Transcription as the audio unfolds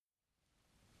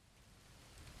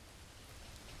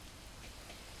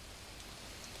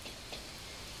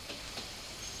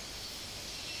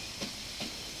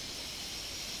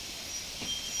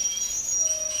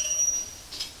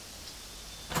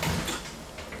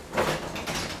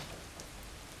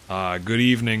Good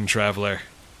evening, traveler,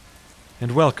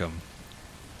 and welcome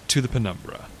to the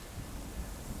penumbra.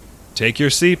 Take your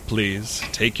seat, please.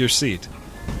 Take your seat.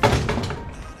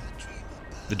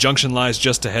 The junction lies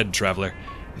just ahead, traveler.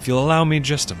 If you'll allow me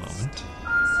just a moment.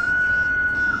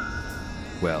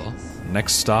 Well,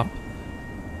 next stop?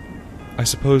 I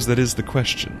suppose that is the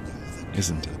question,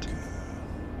 isn't it?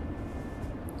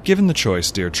 Given the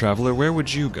choice, dear traveler, where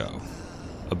would you go?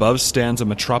 Above stands a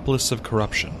metropolis of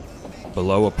corruption.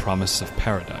 Below, a promise of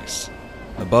paradise.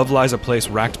 Above lies a place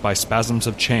racked by spasms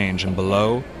of change, and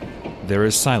below, there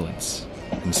is silence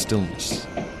and stillness.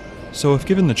 So if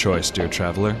given the choice, dear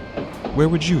traveler, where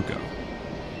would you go?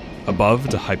 Above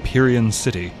to Hyperion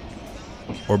City,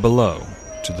 or below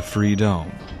to the Free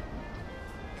Dome?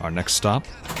 Our next stop?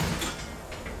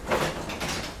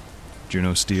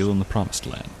 Juno Steel in the Promised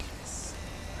Land.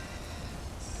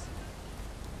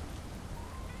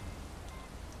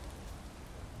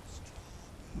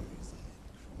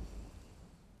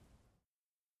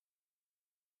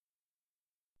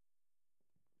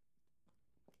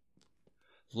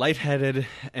 Lightheaded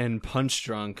and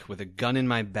punch-drunk with a gun in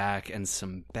my back and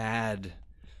some bad,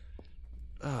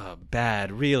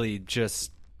 really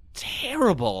just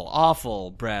terrible, awful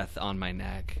breath on my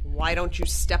neck. Why don't you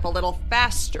step a little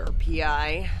faster,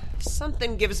 P.I.?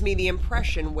 Something gives me the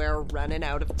impression we're running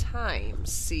out of time,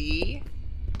 see?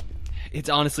 It's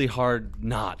honestly hard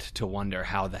not to wonder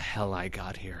how the hell I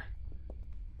got here.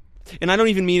 And I don't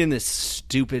even mean in this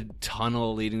stupid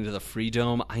tunnel leading to the Free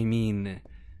Dome. I mean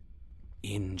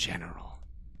in general.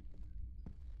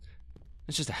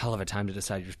 It's just a hell of a time to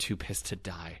decide you're too pissed to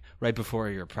die, right before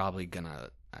you're probably gonna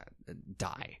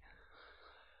die.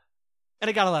 And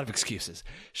I got a lot of excuses.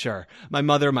 Sure, my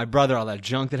mother, my brother, all that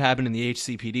junk that happened in the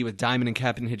HCPD with Diamond and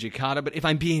Captain Hijikata, but if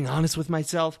I'm being honest with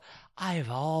myself, I've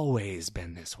always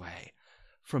been this way.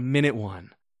 From minute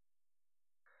one.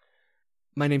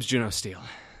 My name's Juno Steel.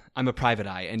 I'm a private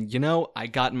eye, and I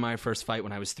got in my first fight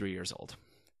when I was 3 years old.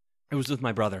 It was with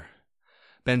my brother,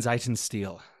 Ben Zayton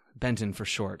Steele, Benton for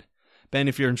short. Ben,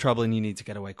 if you're in trouble and you need to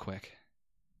get away quick.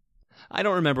 I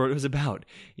don't remember what it was about,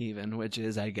 even, which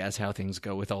is, I guess, how things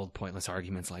go with old pointless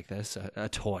arguments like this. A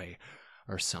toy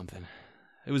or something.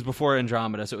 It was before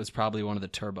Andromeda, so it was probably one of the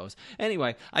turbos.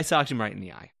 Anyway, I socked him right in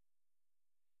the eye.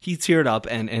 He teared up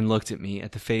and looked at me,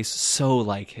 at the face so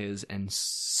like his and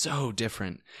so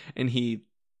different, and he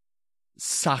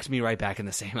socked me right back in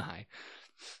the same eye.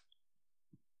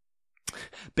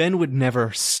 Ben would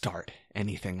never start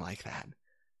anything like that.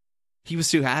 He was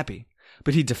too happy,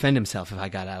 but he'd defend himself if I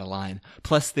got out of line.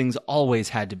 Plus, things always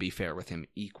had to be fair with him,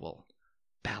 equal,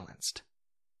 balanced.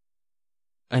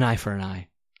 An eye for an eye,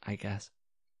 I guess.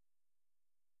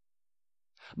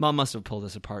 Mom must have pulled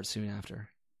us apart soon after.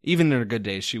 Even in her good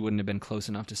days, she wouldn't have been close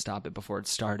enough to stop it before it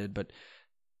started, but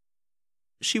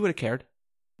she would have cared.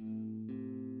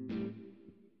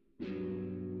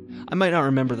 I might not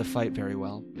remember the fight very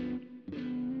well,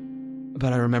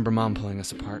 but I remember Mom pulling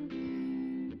us apart.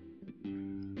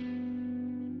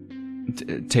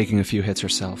 Taking a few hits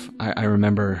herself. I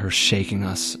remember her shaking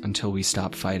us until we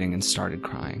stopped fighting and started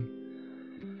crying.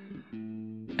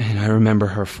 And I remember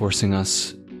her forcing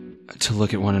us to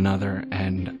look at one another,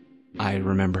 and I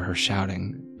remember her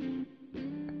shouting.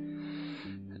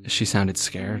 She sounded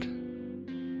scared.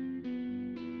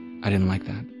 I didn't like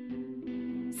that.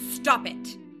 Stop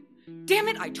it! Damn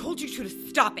it, I told you to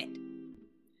stop it!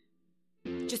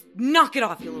 Just knock it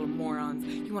off, you little morons.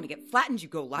 You want to get flattened, you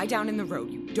go lie down in the road.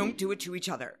 You don't do it to each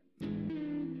other.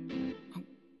 Oh,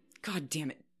 God damn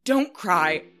it. Don't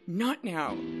cry. Not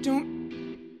now. Don't...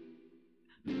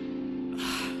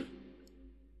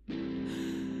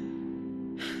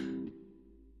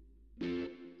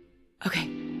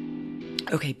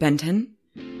 Okay, Benton.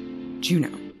 Juno.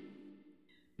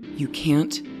 You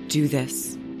can't do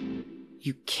this.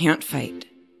 You can't fight.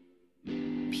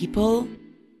 People...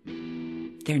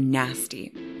 they're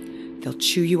nasty. They'll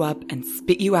chew you up and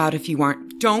spit you out if you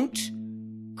aren't. Don't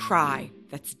cry.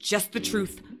 That's just the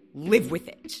truth. Live with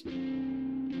it.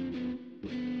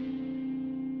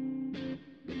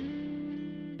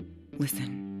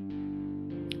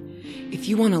 Listen. If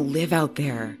you want to live out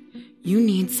there, you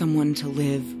need someone to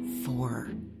live for.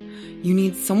 You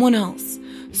need someone else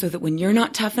so that when you're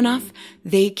not tough enough,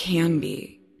 they can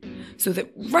be. So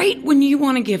that right when you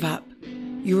want to give up,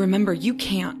 you remember you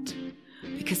can't.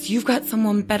 Because you've got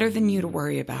someone better than you to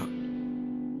worry about.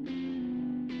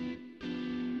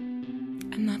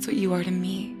 And that's what you are to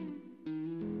me.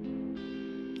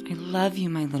 I love you,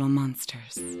 my little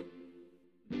monsters.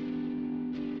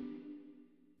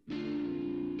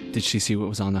 Did she see what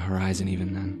was on the horizon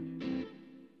even then?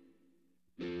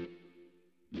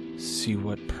 See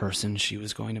what person she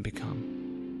was going to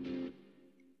become.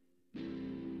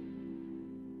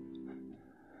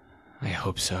 I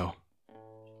hope so.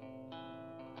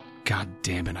 God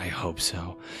damn it, I hope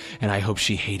so. And I hope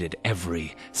she hated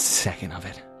every second of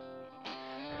it.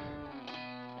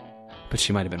 But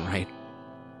she might have been right.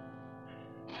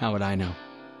 How would I know?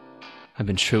 I've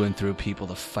been chewing through people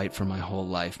to fight for my whole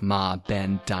life. Ma,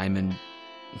 Ben, Diamond,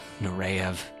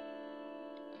 Nureyev.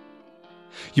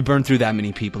 You burn through that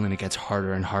many people and it gets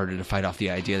harder and harder to fight off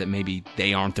the idea that maybe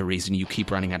they aren't the reason you keep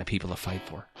running out of people to fight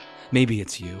for. Maybe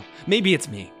it's you. Maybe it's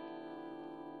me.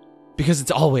 Because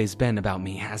it's always been about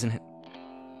me, hasn't it?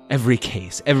 Every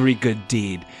case, every good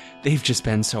deed, they've just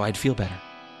been so I'd feel better.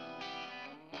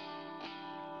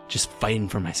 Just fighting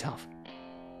for myself.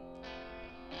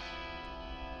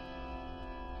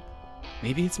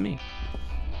 Maybe it's me.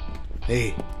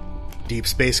 Hey, Deep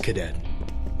Space Cadet.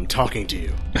 I'm talking to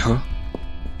you. Huh?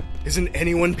 Isn't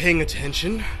anyone paying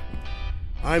attention?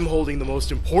 I'm holding the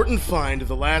most important find of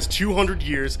the last 200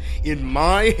 years in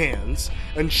my hands,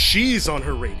 and she's on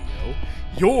her radio.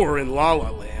 You're in La La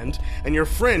Land, and your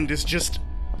friend is just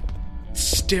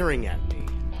staring at me.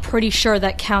 Pretty sure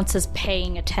that counts as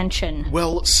paying attention.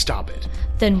 Well, stop it.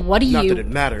 Then what do you... Not that it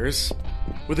matters.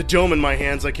 With a dome in my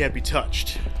hands, I can't be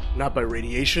touched. Not by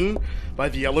radiation, by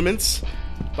the elements,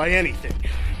 by anything.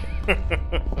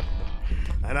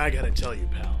 And I gotta tell you,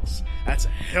 pals, that's a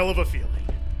hell of a feeling.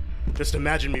 Just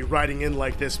imagine me riding in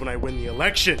like this when I win the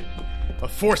election. A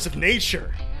force of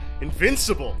nature.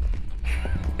 Invincible.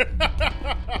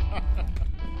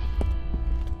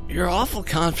 You're awful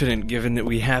confident given that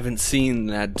we haven't seen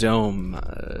that dome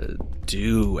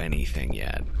do anything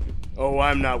yet. Oh,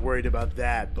 I'm not worried about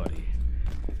that, buddy.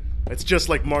 It's just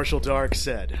like Marshall Dark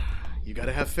said. You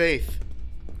gotta have faith.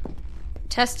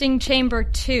 Testing Chamber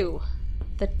 2.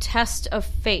 The Test of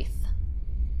Faith.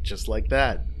 Just like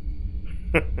that.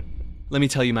 Let me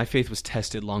tell you, my faith was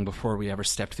tested long before we ever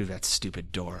stepped through that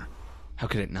stupid door. How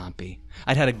could it not be?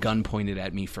 I'd had a gun pointed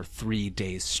at me for 3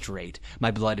 days straight. My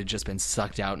blood had just been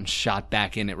sucked out and shot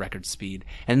back in at record speed.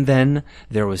 And then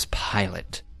there was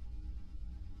Pilot.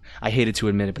 I hated to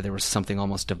admit it, but there was something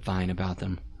almost divine about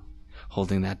them.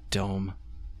 Holding that dome.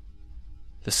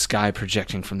 The sky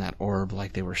projecting from that orb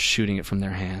like they were shooting it from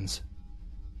their hands.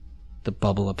 The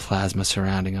bubble of plasma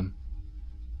surrounding them.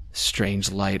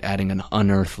 Strange light adding an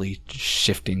unearthly,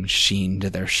 shifting sheen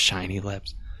to their shiny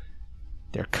lips.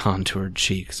 Their contoured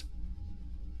cheeks.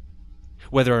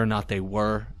 Whether or not they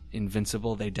were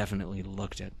invincible, they definitely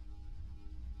looked it.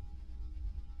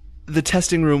 The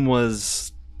testing room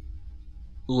was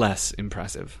less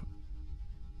impressive.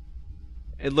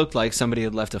 It looked like somebody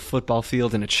had left a football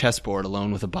field and a chessboard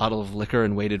alone with a bottle of liquor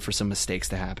and waited for some mistakes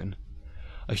to happen.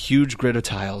 A huge grid of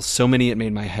tiles, so many it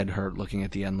made my head hurt looking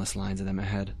at the endless lines of them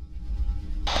ahead.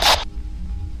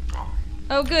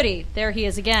 Oh goody, there he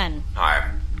is again.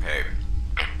 Hi. Hey.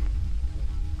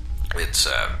 It's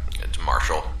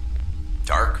Marshall.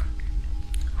 Dark?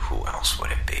 Who else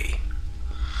would it be?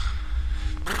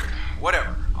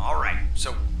 Whatever. Alright,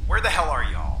 so where the hell are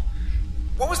y'all?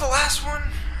 What was the last one?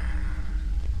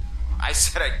 I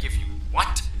said I'd give you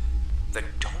what? The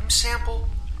dome sample?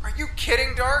 Are you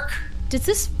kidding, Dark? Does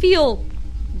this feel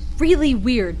really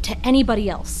weird to anybody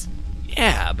else?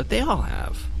 Yeah, but they all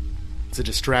have. It's a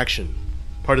distraction.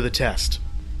 Part of the test.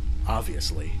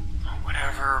 Obviously.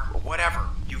 Whatever.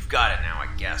 You've got it now, I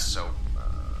guess. So,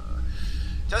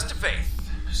 test of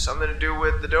faith. Something to do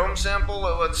with the dome sample?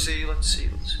 Let's see.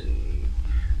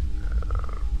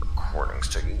 Recordings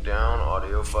taking down,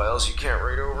 audio files you can't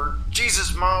read over.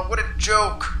 Jesus, Ma, what a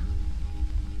joke.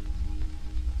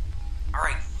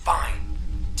 Alright, fine.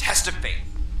 Test of faith.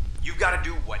 You've got to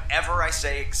do whatever I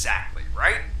say exactly,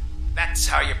 right? That's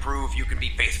how you prove you can be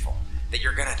faithful. That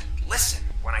you're gonna listen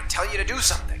when I tell you to do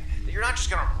something. That you're not just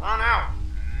gonna run out.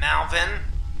 Malvin,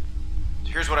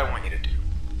 here's what I want you to do.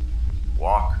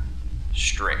 Walk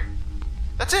straight.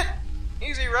 That's it.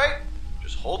 Easy, right?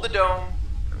 Just hold the dome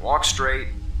and walk straight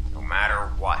no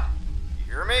matter what.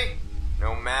 You hear me?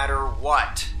 No matter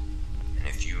what. And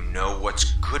if you know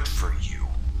what's good for you,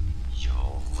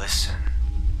 you'll listen.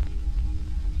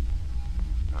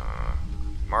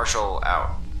 Marshall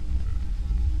out.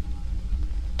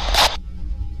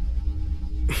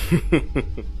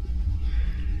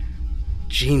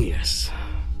 Genius.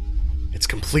 It's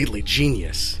completely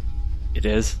genius. It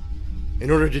is?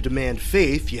 In order to demand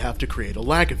faith, you have to create a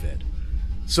lack of it.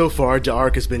 So far,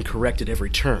 D'Arc has been correct at every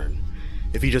turn.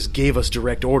 If he just gave us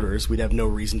direct orders, we'd have no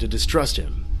reason to distrust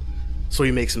him. So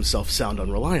he makes himself sound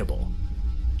unreliable.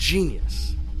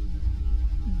 Genius.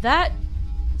 That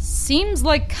seems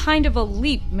like kind of a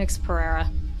leap, Mix Pereira.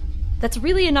 That's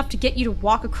really enough to get you to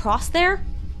walk across there?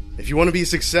 If you want to be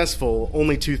successful,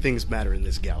 only two things matter in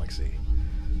this galaxy.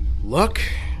 Luck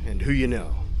and who you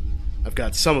know. I've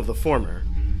got some of the former,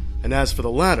 and as for the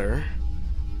latter,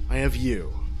 I have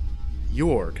you.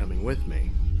 You're coming with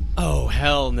me. Oh,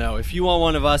 hell no. If you want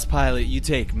one of us, pilot, you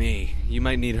take me. You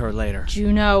might need her later.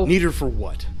 Juno. Need her for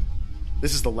what?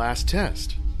 This is the last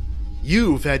test.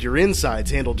 You've had your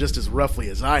insides handled just as roughly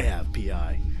as I have,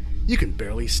 P.I. You can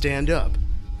barely stand up.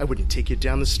 I wouldn't take you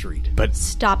down the street. But...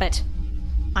 Stop it.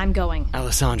 I'm going.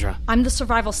 Alessandra. I'm the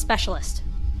survival specialist.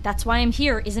 That's why I'm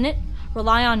here, isn't it?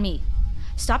 Rely on me.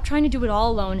 Stop trying to do it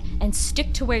all alone and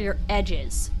stick to where your edge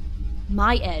is.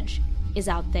 My edge is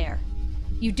out there.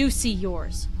 You do see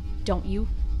yours, don't you?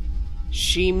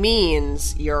 She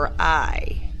means your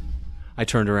eye. I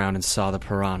turned around and saw the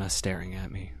piranha staring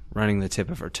at me, running the tip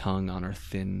of her tongue on her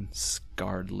thin,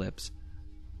 scarred lips.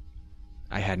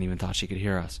 I hadn't even thought she could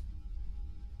hear us.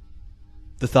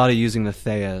 The thought of using the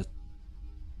Thea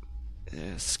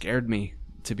scared me,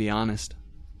 to be honest.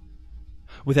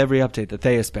 With every update, the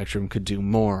Thea spectrum could do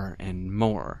more and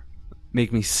more.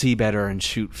 Make me see better and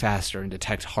shoot faster and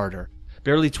detect harder.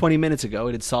 Barely 20 minutes ago,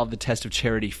 it had solved the test of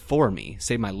charity for me.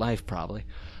 Saved my life, probably.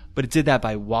 But it did that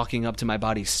by walking up to my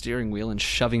body's steering wheel and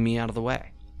shoving me out of the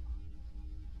way.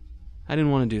 I didn't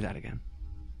want to do that again.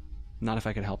 Not if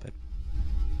I could help it.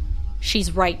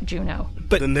 She's right, Juno.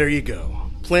 But then there you go.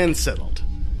 Plan settled.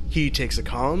 He takes a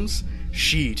comms,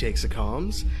 she takes a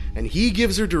comms, and he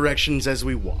gives her directions as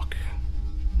we walk.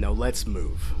 Now let's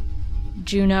move.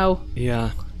 Juno.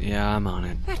 Yeah, I'm on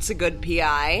it. That's a good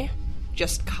PI.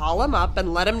 Just call him up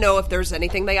and let him know if there's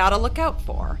anything they ought to look out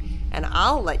for. And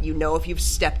I'll let you know if you've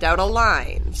stepped out of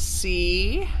line.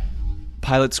 See?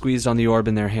 Pilot squeezed on the orb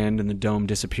in their hand and the dome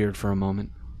disappeared for a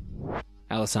moment.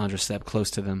 Alessandra stepped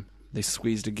close to them. They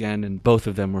squeezed again and both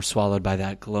of them were swallowed by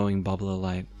that glowing bubble of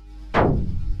light.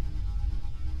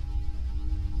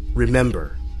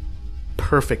 Remember,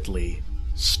 perfectly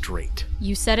straight.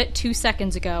 You said it 2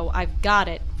 seconds ago. I've got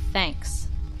it. Thanks.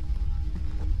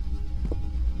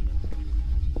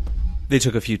 They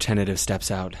took a few tentative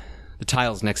steps out. The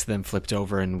tiles next to them flipped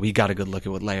over, and we got a good look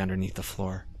at what lay underneath the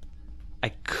floor.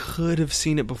 I could have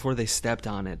seen it before they stepped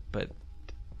on it, but...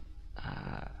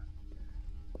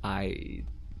 I...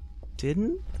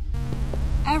 didn't?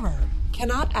 Error.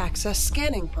 Cannot access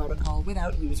scanning protocol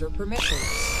without user permissions.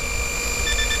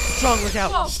 Strong, look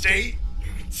out! Whoa. Stay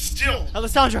still!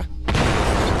 Alessandra!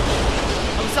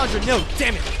 Alessandra, no!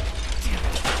 Damn it!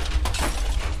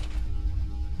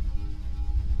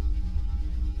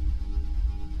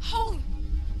 Holy...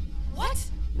 What?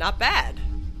 Not bad.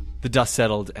 The dust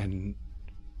settled, and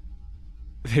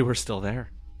they were still there.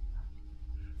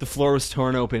 The floor was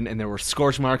torn open, and there were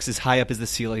scorch marks as high up as the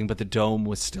ceiling, but the dome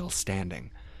was still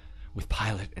standing, with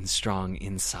Pilot and Strong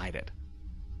inside it.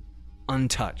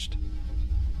 Untouched.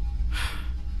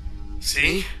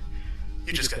 See?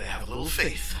 You just gotta have a little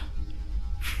faith.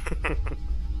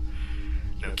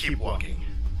 Now keep walking.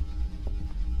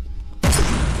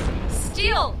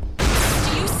 Steel!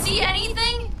 Do you see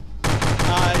anything?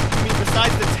 You mean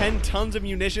besides the 10 tons of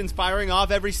munitions firing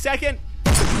off every second?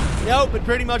 Nope, it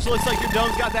pretty much looks like your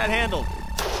dome's got that handled.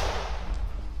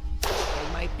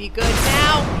 They might be good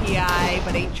now, PI,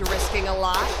 but ain't you risking a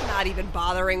lot? Not even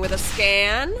bothering with a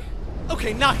scan?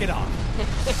 Okay, knock it off.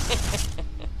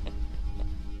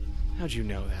 How'd you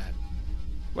know that?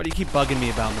 Why do you keep bugging me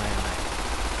about my eye?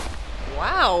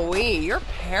 Wowee, you're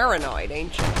paranoid,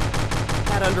 ain't you?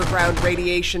 That underground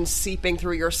radiation seeping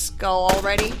through your skull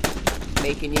already?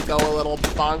 Making you go a little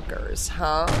bonkers,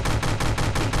 huh?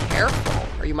 Be careful,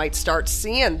 or you might start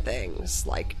seeing things,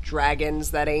 like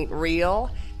dragons that ain't real,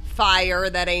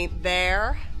 fire that ain't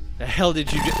there. The hell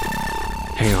did you do?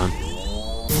 Hang on.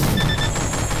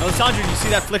 Alessandra, do you see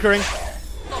that flickering?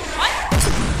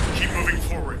 What? Keep moving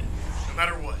forward, no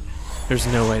matter what. There's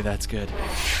no way that's good.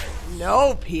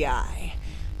 No, PI.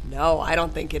 No, I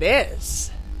don't think it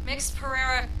is. Miss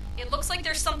Pereira, it looks like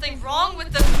there's something wrong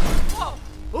with the... Whoa!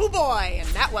 Ooh boy, and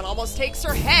that one almost takes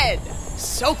her head.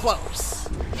 So close.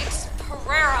 Miss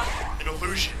Pereira! An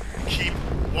illusion. Keep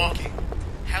walking.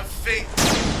 Have faith.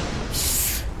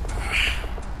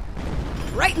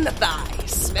 Right in the thigh.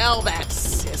 Smell that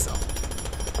sizzle.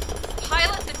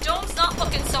 Pilot, the dome's not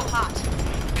looking so hot.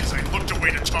 Because I looked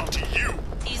away to talk to you.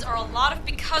 These are a lot of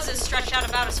becauses stretched out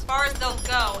about as far as they'll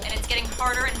go, and it's getting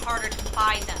harder and harder to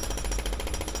buy them.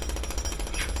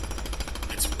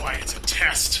 That's why it's a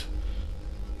test.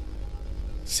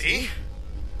 See?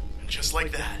 And just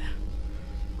like that.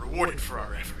 Rewarded for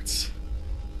our efforts.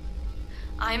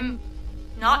 I'm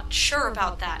not sure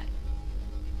about that.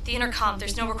 The intercom,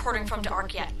 there's no recording from to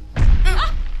ARC yet.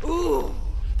 Ooh,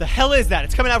 The hell is that?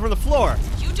 It's coming out from the floor.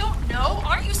 You don't know?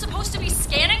 Aren't you supposed to be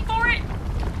scanning for it?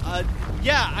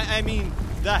 Yeah, I mean,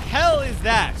 the hell is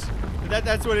that?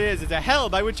 That's what it is. It's a hell,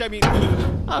 by which I mean...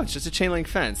 Oh, it's just a chain link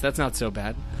fence. That's not so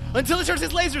bad. Until it turns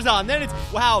its lasers on, then it's...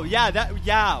 Wow,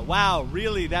 wow,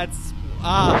 really, that's...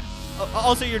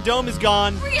 Also, your dome is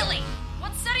gone. Really?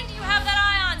 What setting do you have that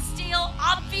eye on, Steel?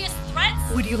 Obvious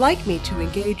threats? Would you like me to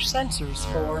engage sensors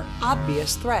for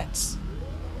obvious threats?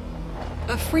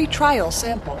 A free trial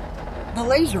sample. The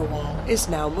laser wall is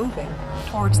now moving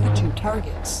towards the 2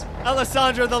 targets.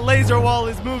 Alessandra, the laser wall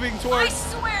is moving I towards...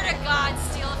 swear to God,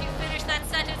 Steel, if you finish that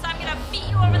sentence, I'm gonna beat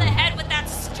you over the head with that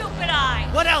stupid eye.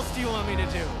 What else do you want me to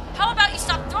do? How about you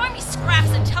stop throwing me scraps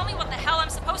and tell me what the hell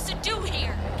I'm supposed to do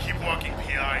here? Keep walking,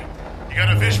 PI. You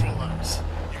gotta visualize.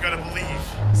 You gotta believe.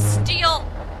 Steel!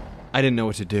 I didn't know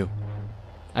what to do.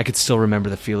 I could still remember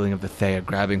the feeling of the Thea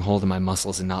grabbing hold of my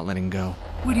muscles and not letting go.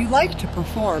 Would you like to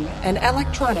perform an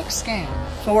electronic scan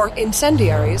for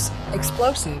incendiaries,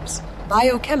 explosives,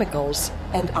 biochemicals,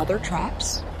 and other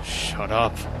traps? Shut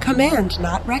up. Command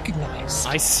not recognized.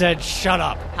 I said shut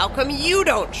up. How come you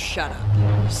don't shut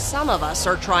up? Some of us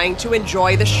are trying to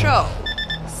enjoy the show.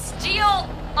 Steel,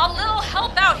 a little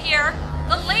help out here.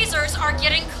 The lasers are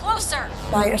getting closer.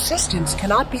 My assistance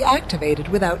cannot be activated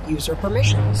without user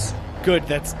permissions. Good,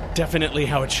 that's definitely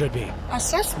how it should be.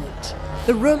 Assessment.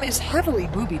 The room is heavily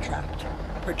booby-trapped.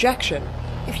 Projection.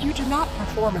 If you do not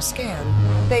perform a scan,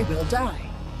 they will die.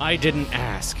 I didn't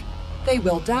ask. They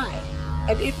will die,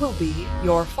 and it will be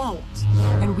your fault.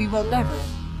 And we will never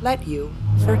let you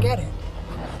forget it.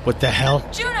 What the hell?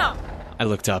 Juno! I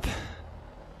looked up.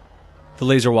 The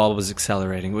laser wall was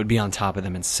accelerating. It would be on top of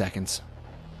them in seconds.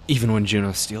 Even when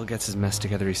Juno Steel gets his mess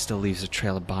together, he still leaves a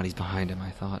trail of bodies behind him,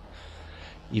 I thought.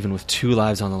 Even with 2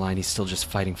 lives on the line, he's still just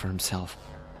fighting for himself.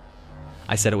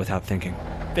 I said it without thinking.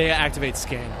 Thea, activate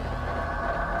scan.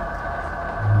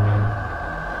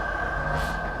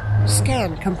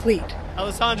 Scan complete.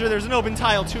 Alessandra, there's an open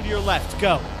tile 2 to your left.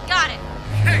 Go. Got it.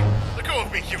 Hey, let go of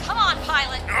me, you... Come on,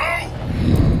 pilot. No!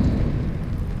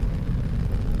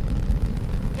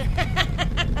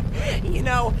 You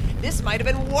know, this might have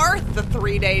been worth the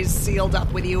 3 days sealed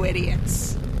up with you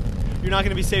idiots. You're not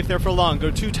going to be safe there for long. Go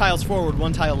 2 tiles forward,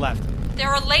 1 tile left. There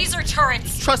are laser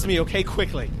turrets. Trust me, okay?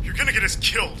 Quickly. You're gonna get us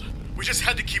killed. We just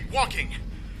had to keep walking.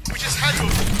 We just had to...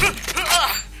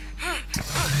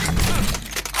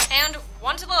 And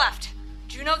 1 to the left.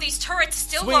 Juno, these turrets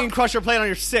still Swinging look... crusher plate on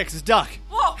your 6. Duck.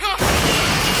 Whoa!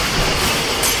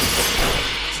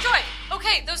 Destroyed.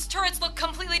 Okay, those turrets look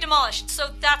completely demolished, so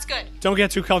that's good. Don't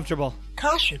get too comfortable.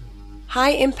 Caution.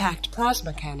 High-impact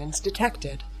plasma cannons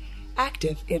detected.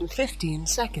 Active in 15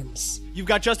 seconds. You've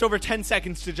got just over 10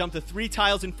 seconds to jump the 3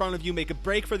 tiles in front of you, make a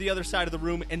break for the other side of the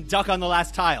room, and duck on the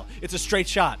last tile. It's a straight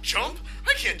shot. Jump?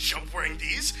 I can't jump wearing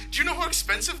these. Do you know how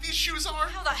expensive these shoes are?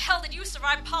 How the hell did you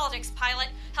survive politics, pilot?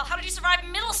 Hell, how did you survive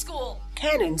middle school?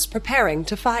 Cannons preparing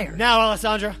to fire. Now,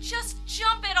 Alessandra. Just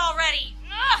jump it already.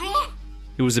 Ugh.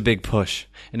 It was a big push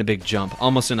and a big jump,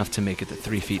 almost enough to make it the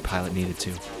 3 feet pilot needed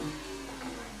to.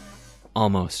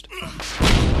 Almost.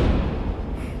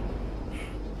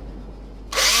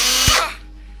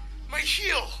 My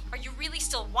heel! Are you really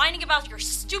still whining about your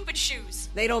stupid shoes?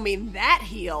 They don't mean that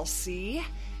heel, see?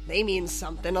 They mean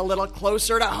something a little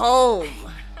closer to home.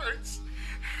 Hurts.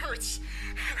 Hurts.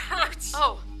 It hurts.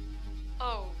 Oh.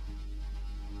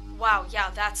 Wow,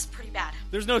 yeah, that's pretty bad.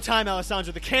 There's no time,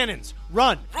 Alessandra. The cannons.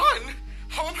 Run. Run?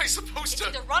 How am I supposed It's to...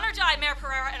 either run or die, Mayor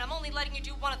Pereira, and I'm only letting you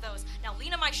do one of those. Now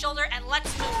lean on my shoulder and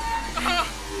let's move.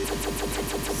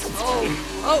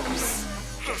 Oh, close.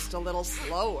 Just a little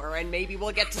slower, and maybe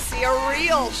we'll get to see a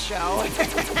real show.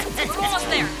 We're almost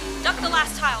there. Duck the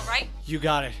last tile, right? You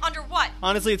got it. Under what?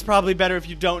 Honestly, it's probably better if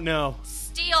you don't know.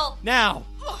 Steel. Now.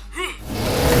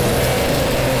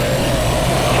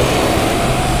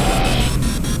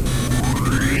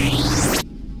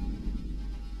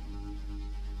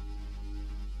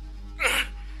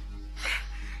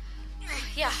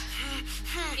 Yeah.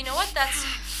 You know what? That's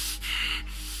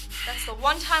the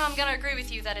one time I'm gonna agree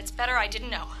with you that it's better I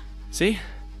didn't know. See?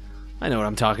 I know what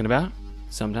I'm talking about.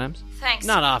 Sometimes. Thanks.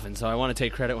 Not often, so I want to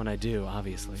take credit when I do,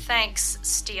 obviously. Thanks,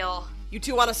 Steel. You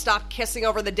two want to stop kissing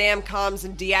over the damn comms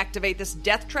and deactivate this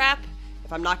death trap?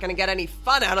 If I'm not going to get any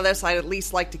fun out of this, I'd at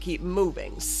least like to keep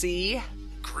moving, see?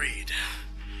 Agreed.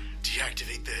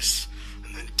 Deactivate this,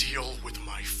 and then deal with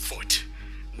my foot.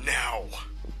 Now.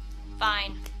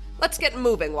 Fine. Let's get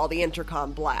moving while the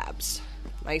intercom blabs.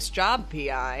 Nice job,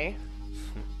 P.I.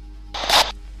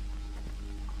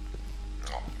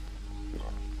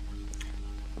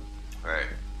 Hey,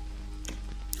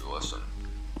 you listen.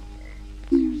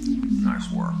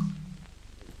 Nice work.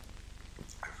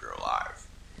 I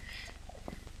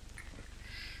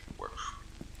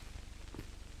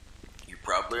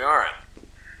probably aren't.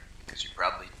 Because you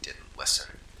probably didn't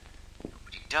listen.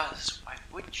 Nobody does. Why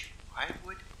would you? Why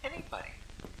would anybody?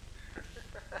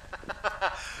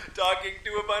 Talking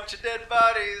to a bunch of dead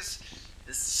bodies.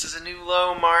 This is a new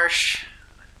low, Marsh.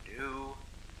 A new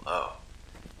low.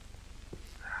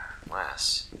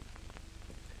 Unless,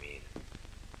 I mean,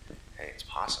 hey, it's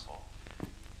possible.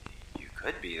 You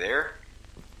could be there.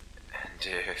 And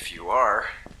if you are,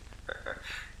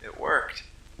 it worked.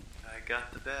 I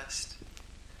got the best.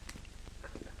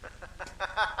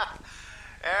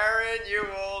 Aaron, you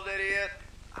old idiot.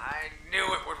 I knew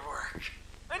it would work.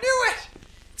 I knew it!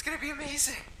 It's gonna be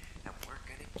amazing. And we're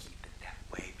gonna keep it that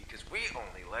way because we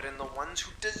only let in the ones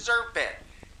who deserve it.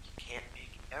 You can't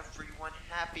make everyone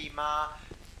happy, Ma.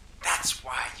 That's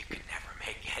why you can never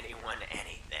make anyone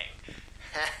anything.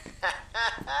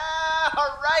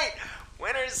 Alright,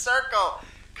 winner's circle.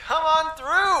 Come on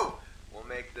through. We'll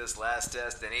make this last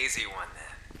test an easy one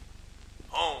then.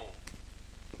 Home.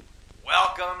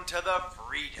 Welcome to the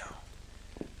Freedom.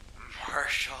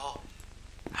 Marshall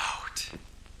out.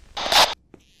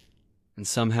 And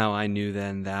somehow I knew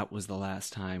then that was the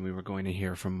last time we were going to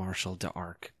hear from Marshall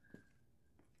d'Arc.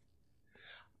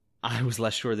 I was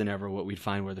less sure than ever what we'd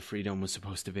find where the Freedom was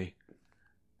supposed to be.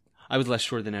 I was less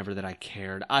sure than ever that I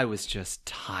cared. I was just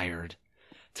tired.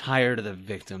 Tired of the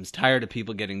victims. Tired of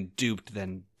people getting duped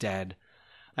then dead.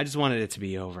 I just wanted it to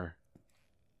be over.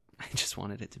 I just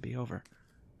wanted it to be over.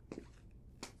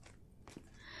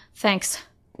 Thanks.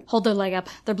 Hold their leg up.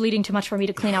 They're bleeding too much for me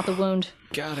to clean out the wound.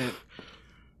 Got it.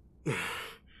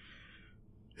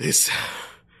 This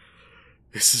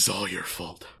is all your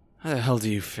fault. How the hell do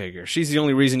you figure? She's the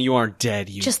only reason you aren't dead,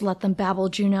 you... Just let them babble,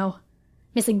 Juno.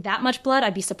 Missing that much blood,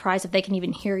 I'd be surprised if they can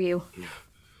even hear you.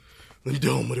 The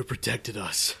dome would have protected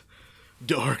us.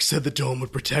 d'Arc said the dome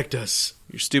would protect us.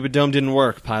 Your stupid dome didn't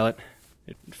work, pilot.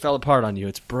 It fell apart on you.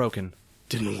 It's broken.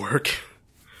 Didn't work?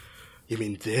 You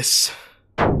mean this?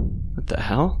 What the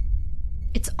hell?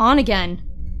 It's on again.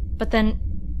 But then,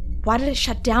 why did it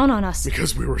shut down on us?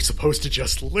 Because we were supposed to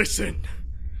just listen.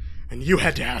 And you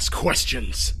had to ask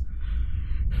questions.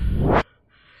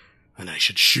 And I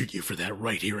should shoot you for that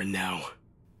right here and now.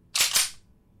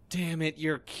 Damn it,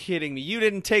 you're kidding me. You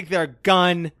didn't take their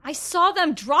gun. I saw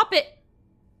them drop it.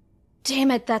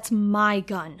 Damn it, that's my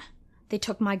gun. They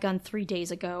took my gun 3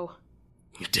 days ago.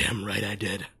 You're damn right I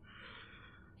did.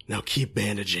 Now keep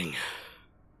bandaging.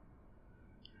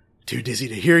 Too dizzy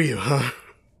to hear you, huh?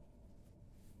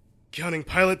 Counting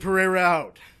Pilot Pereira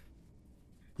out.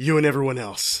 You and everyone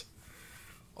else.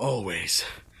 Always.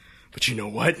 But you know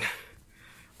what?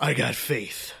 I got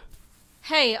faith.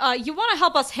 Hey, you want to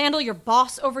help us handle your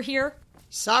boss over here?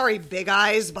 Sorry, Big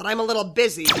Eyes, but I'm a little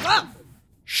busy. Ah!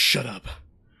 Shut up.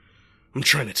 I'm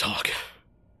trying to talk.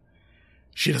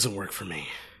 She doesn't work for me.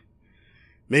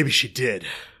 Maybe she did.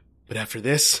 But after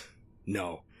this,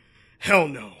 no. Hell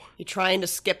no. You trying to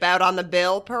skip out on the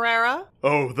bill, Pereira?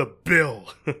 Oh, the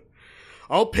bill.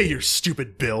 I'll pay your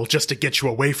stupid bill just to get you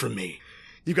away from me.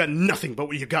 You got nothing but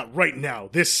what you got right now,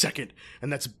 this second,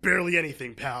 and that's barely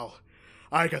anything, pal.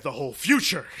 I got the whole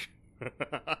future.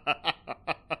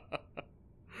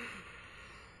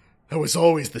 That was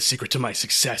always the secret to my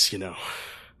success, you know.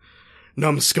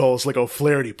 Numbskulls like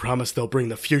O'Flaherty promise they'll bring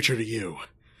the future to you.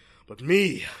 But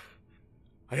me,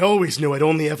 I always knew I'd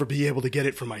only ever be able to get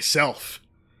it for myself.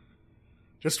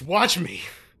 Just watch me.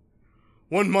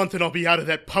 1 month and I'll be out of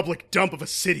that public dump of a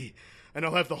city, and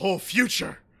I'll have the whole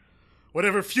future.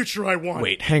 Whatever future I want.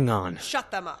 Wait, hang on.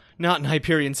 Shut them up. Not in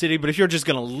Hyperion City, but if you're just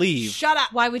gonna leave... Shut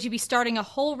up. Why would you be starting a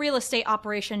whole real estate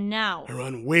operation now? I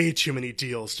run way too many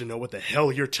deals to know what the hell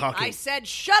you're talking. I said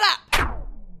shut up.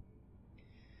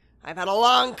 I've had a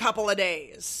long couple of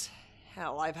days.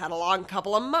 Hell, I've had a long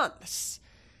couple of months.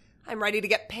 I'm ready to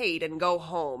get paid and go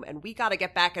home, and we gotta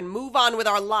get back and move on with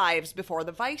our lives before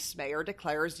the vice mayor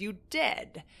declares you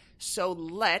dead. So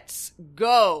let's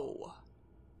go.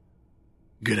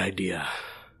 Good idea.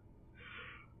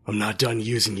 I'm not done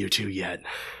using you two yet.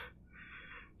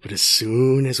 But as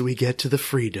soon as we get to the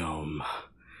Freedom...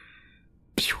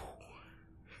 Pew!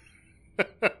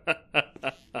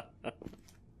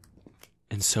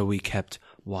 And so we kept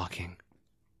walking.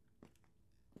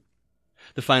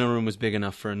 The final room was big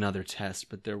enough for another test,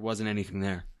 but there wasn't anything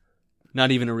there.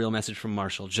 Not even a real message from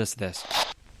Marshall, just this.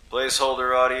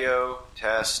 Placeholder audio.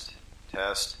 Test.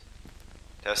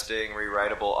 Testing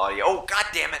rewritable audio. Oh, god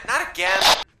damn it, not again!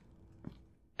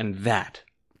 And that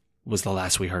was the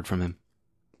last we heard from him.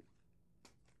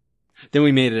 Then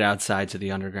we made it outside to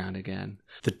the underground again.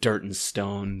 The dirt and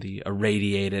stone, the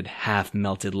irradiated,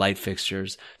 half-melted light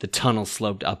fixtures, the tunnel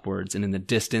sloped upwards, and in the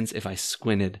distance, if I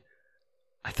squinted,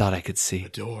 I thought I could see. The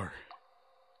door.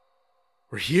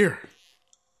 We're here.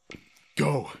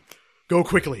 Go. Go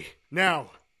quickly.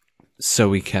 Now. So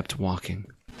we kept walking.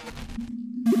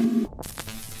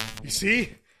 You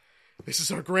see? This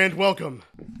is our grand welcome.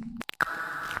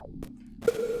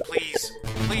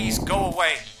 Please, go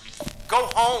away. Go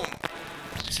home.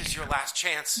 This is your last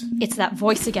chance. It's that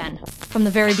voice again, from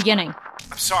the very beginning.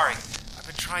 I'm sorry. I've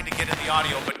been trying to get in the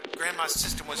audio, but Grandma's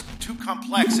system was too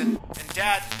complex, and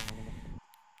Dad...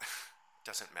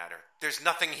 Doesn't matter. There's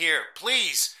nothing here.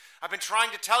 Please! I've been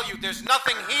trying to tell you, there's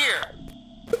nothing here!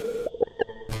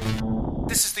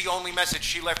 This is the only message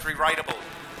she left rewritable.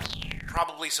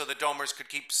 Probably so the Domers could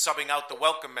keep subbing out the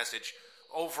welcome message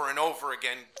over and over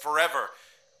again, forever.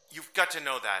 You've got to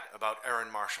know that about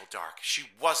Erin Marshall Dark. She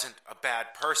wasn't a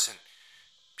bad person.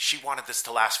 She wanted this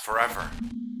to last forever.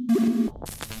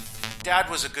 Dad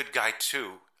was a good guy,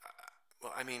 too.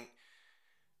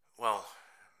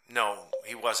 No,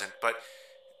 he wasn't. But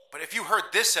if you heard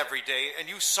this every day and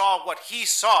you saw what he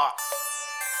saw,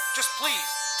 just please,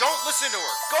 don't listen to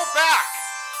her. Go back!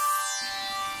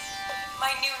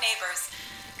 My new neighbors,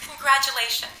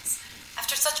 congratulations.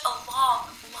 After such a long,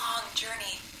 long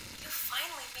journey, you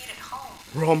finally made it home.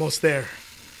 We're almost there.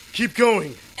 Keep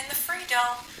going. In the Free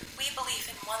Dome, we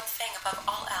believe in one thing above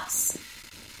all else.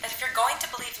 That if you're going to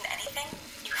believe in anything,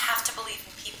 you have to believe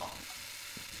in people.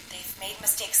 They've made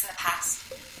mistakes in the past.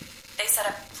 They set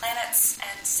up planets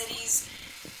and cities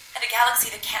and a galaxy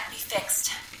that can't be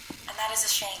fixed, and that is a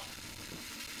shame.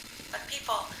 But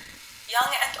people,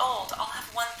 young and old, all have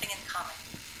one thing in common: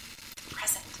 the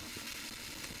present.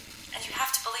 And you have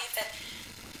to believe that,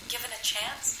 given a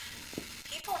chance,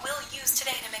 people will use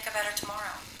today to make a better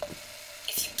tomorrow.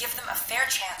 If you give them a fair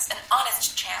chance, an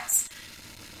honest chance,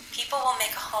 people will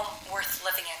make a home worth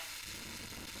living in.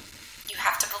 You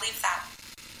have to believe that.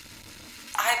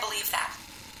 I believe that.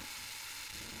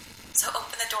 So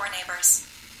open the door, neighbors,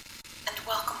 and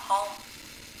welcome home.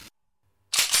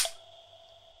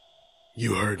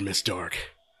 You heard, Miss Dark.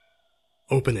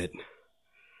 Open it,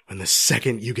 and the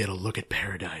second you get a look at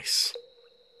paradise,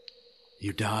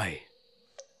 you die.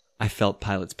 I felt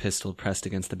Pilot's pistol pressed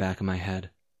against the back of my head.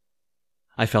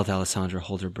 I felt Alessandra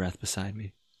hold her breath beside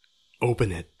me.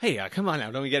 Open it. Hey, come on now.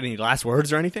 Don't we get any last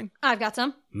words or anything? I've got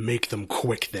some. Make them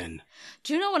quick, then.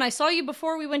 Juno, when I saw you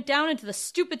before we went down into the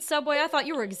stupid subway, I thought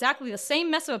you were exactly the same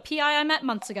mess of a PI I met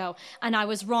months ago. And I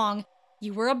was wrong.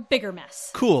 You were a bigger mess.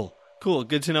 Cool.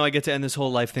 Good to know I get to end this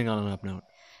whole life thing on an up note.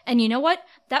 And you know what?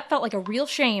 That felt like a real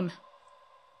shame.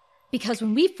 Because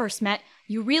when we first met,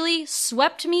 you really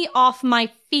swept me off my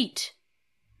feet.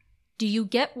 Do you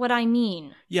get what I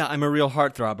mean? Yeah, I'm a real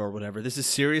heartthrob or whatever. This is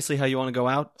seriously how you want to go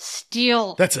out?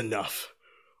 Still. That's enough.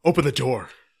 Open the door.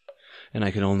 And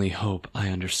I could only hope I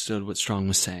understood what Strong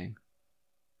was saying.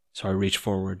 So I reached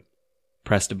forward,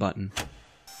 pressed a button,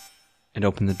 and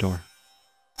opened the door.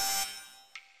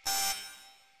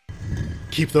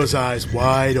 Keep those eyes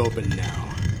wide open now.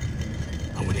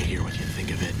 I want to hear what you think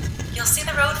of it. You'll see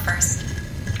the road first.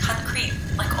 Concrete,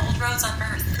 like old roads on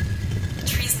Earth.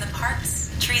 Trees in the parks,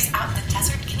 trees out in the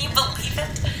desert. Can you believe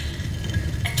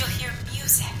it? And you'll hear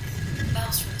music,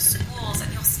 bells from the schools,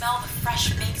 and you'll smell the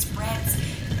fresh baked breads.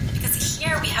 Because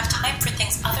here we have time for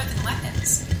things other than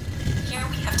weapons. Here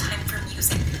we have time for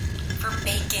music, for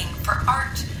baking, for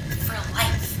art, for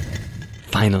life.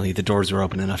 Finally, the doors were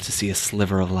open enough to see a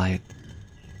sliver of light.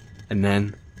 And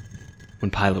then,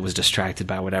 when Pilot was distracted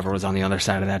by whatever was on the other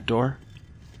side of that door,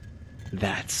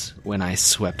 that's when I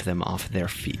swept them off their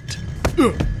feet.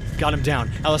 Got him down.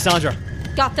 Alessandra!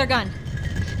 Got their gun.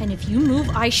 And if you move,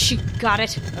 I shoot. Got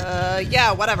it?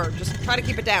 Yeah, whatever. Just try to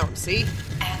keep it down, see?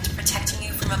 And protecting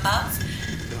you from above?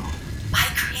 No. My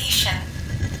creation.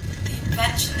 The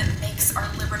invention that makes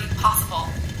our liberty possible.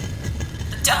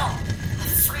 The dome. The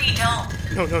free dome.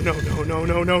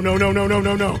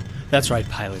 No. That's right,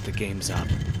 Pilot. The game's up.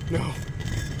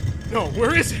 No,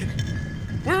 where is it?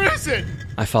 Where is it?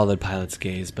 I followed Pilot's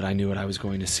gaze, but I knew what I was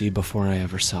going to see before I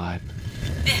ever saw it.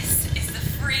 This is the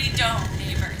free dome,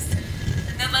 neighbors.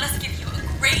 Now let us give you a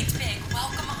great big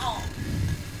welcome home.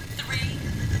 3,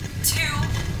 2,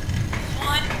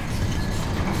 1...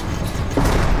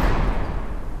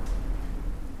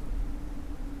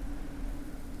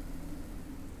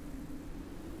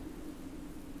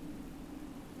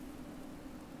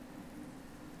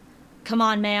 Come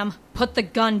on, ma'am. Put the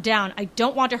gun down. I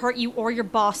don't want to hurt you or your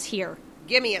boss here.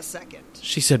 Give me a second.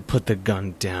 She said put the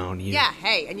gun down, you... Yeah,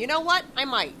 hey, and you know what? I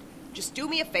might. Just do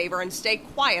me a favor and stay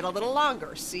quiet a little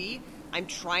longer, see? I'm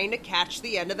trying to catch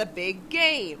the end of the big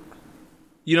game.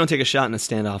 You don't take a shot in a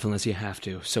standoff unless you have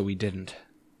to, so we didn't.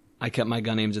 I kept my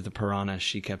gun aimed at the piranha,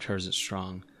 she kept hers at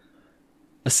Strong.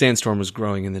 A sandstorm was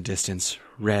growing in the distance,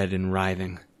 red and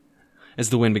writhing. As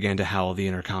the wind began to howl, the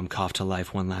intercom coughed to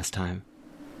life one last time.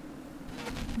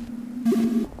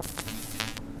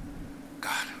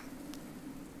 God.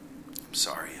 I'm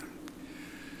sorry.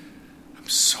 I'm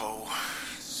so...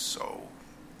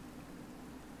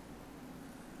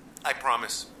 I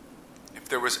promise, if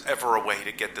there was ever a way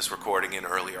to get this recording in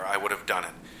earlier, I would have done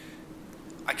it.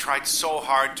 I tried so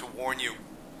hard to warn you,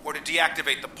 or to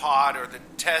deactivate the pod or the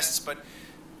tests, but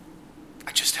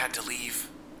I just had to leave.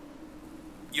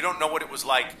 You don't know what it was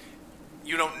like.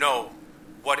 You don't know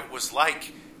what it was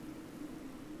like.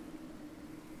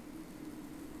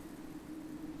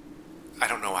 I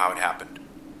don't know how it happened.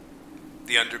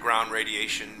 The underground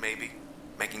radiation, maybe,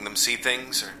 making them see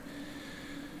things, or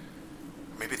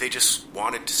maybe they just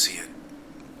wanted to see it.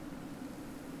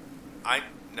 I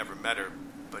never met her,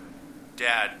 but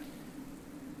Dad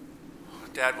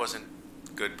wasn't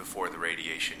good before the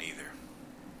radiation either.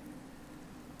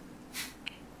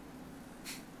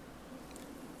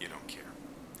 You don't care.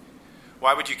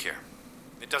 Why would you care?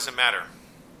 It doesn't matter.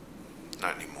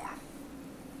 Not anymore.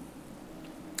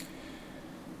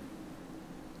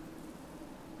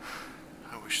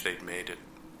 I wish they'd made it.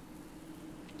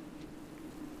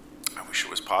 I wish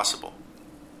it was possible.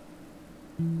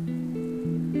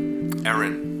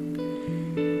 Erin,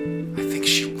 I think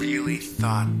she really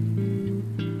thought,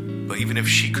 but even if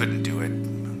she couldn't do it,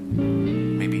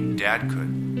 maybe Dad could.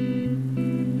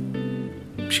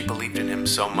 She believed in him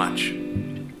so much.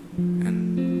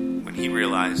 And when he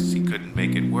realized he couldn't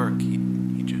make it work, he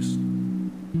just...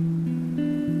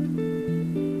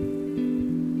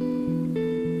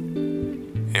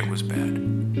 It was bad.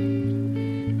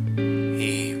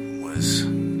 He was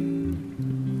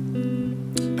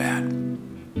bad.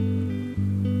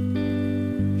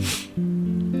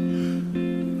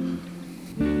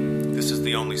 This is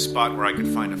the only spot where I could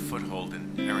find a foothold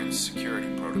in Erin's security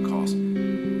protocols.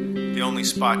 The only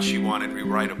spot she wanted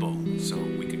rewritable, so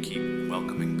we could keep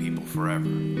welcoming people forever.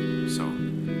 So,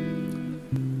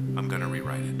 I'm gonna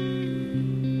rewrite it.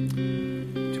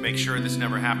 To make sure this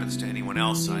never happens to anyone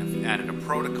else, I've added a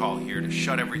protocol here to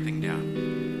shut everything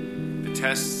down. The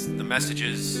tests, the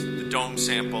messages, the dome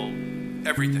sample,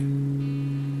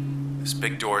 everything. This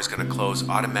big door is gonna close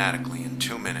automatically in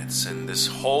 2 minutes, and this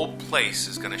whole place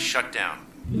is gonna shut down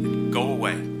and go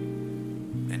away.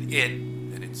 And it,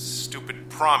 and its stupid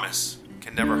promise,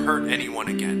 can never hurt anyone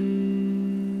again.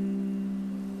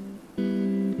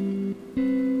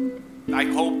 I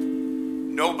hope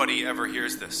nobody ever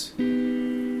hears this.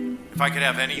 If I could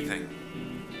have anything,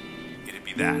 it'd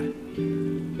be that.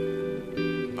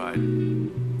 But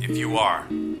if you are,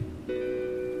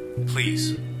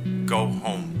 please go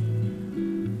home.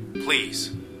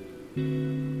 Please.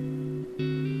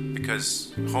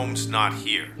 Because home's not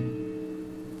here.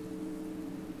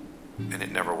 And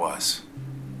it never was.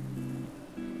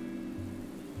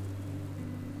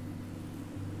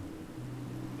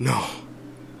 No.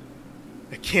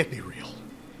 It can't be real.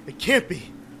 It can't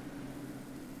be.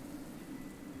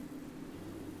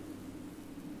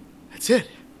 That's it.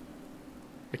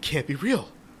 It can't be real.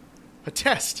 A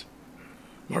test.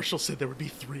 Marshall said there would be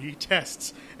 3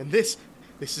 tests. And this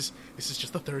is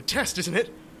just the 3rd test, isn't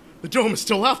it? The dome is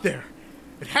still out there.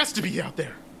 It has to be out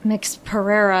there. Mixed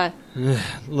Pereira.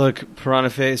 Look, Piranha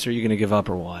Face, are you going to give up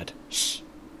or what? Shh.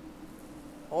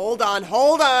 Hold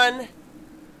on.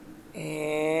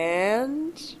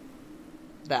 And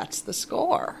that's the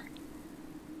score.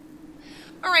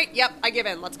 All right, yep, I give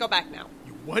in. Let's go back now.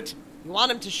 You what? You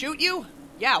want him to shoot you?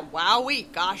 Yeah,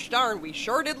 wowee. Gosh darn, we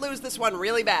sure did lose this one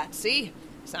really bad. See?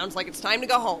 Sounds like it's time to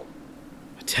go home.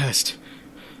 A test.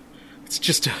 It's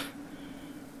just a...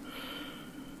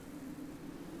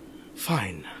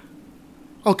 Fine.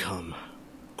 I'll come.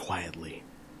 Quietly.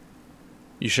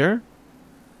 You sure?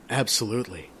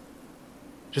 Absolutely.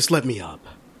 Just let me up.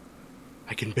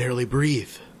 I can barely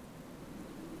breathe.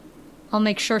 I'll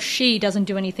make sure she doesn't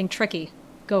do anything tricky.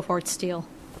 Go for it, Steele.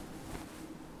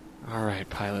 All right,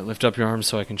 pilot, lift up your arms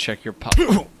so I can check your pop.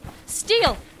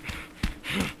 Steele!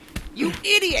 You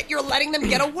idiot! You're letting them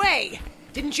get away!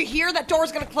 Didn't you hear? That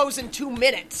door's gonna close in 2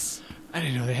 minutes. I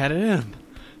didn't know they had it in them.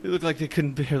 They looked like they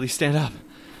couldn't barely stand up.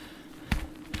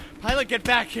 Pilot, get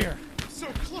back here! So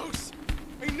close!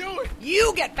 I know it!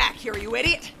 You get back here, you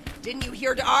idiot! Didn't you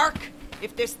hear Dark?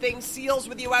 If this thing seals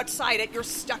with you outside it, you're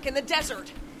stuck in the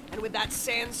desert. And with that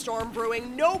sandstorm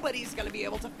brewing, nobody's gonna be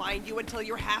able to find you until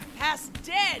you're half past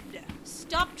dead.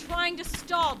 Stop trying to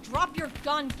stall. Drop your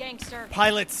gun, gangster.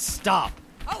 Pilot, stop!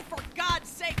 Oh, for God's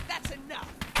sake, that's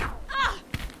enough. Ah!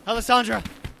 Alessandra!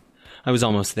 I was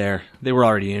almost there. They were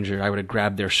already injured. I would have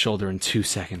grabbed their shoulder in 2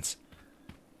 seconds.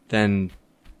 Then,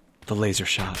 the laser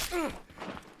shot.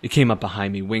 It came up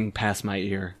behind me, winged past my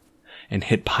ear. and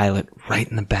hit Pilot right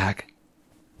in the back.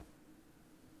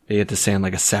 They hit the sand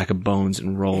like a sack of bones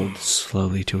and rolled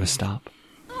slowly to a stop.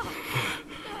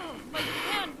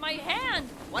 My hand!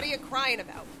 What are you crying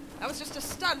about? That was just a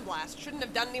stun blast. Shouldn't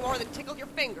have done any more than tickle your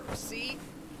fingers, see?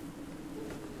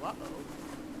 Uh-oh.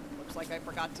 Looks like I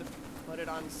forgot to put it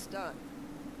on stun.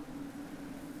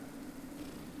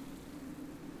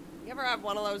 You ever have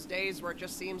one of those days where it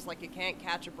just seems like you can't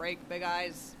catch a break, Big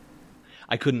Eyes?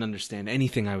 I couldn't understand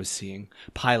anything I was seeing.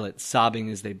 Pilot sobbing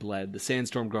as they bled, the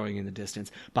sandstorm growing in the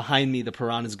distance. Behind me, the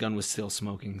Piranha's gun was still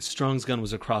smoking. Strong's gun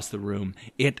was across the room.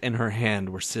 It and her hand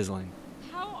were sizzling.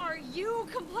 How are you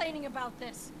complaining about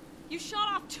this? You shot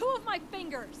off 2 of my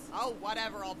fingers. Oh,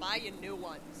 whatever. I'll buy you new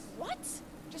ones. What?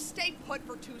 Just stay put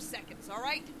for 2 seconds, all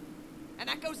right? And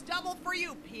that goes double for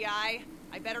you, P.I.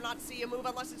 I better not see you move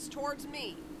unless it's towards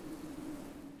me.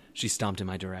 She stomped in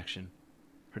my direction.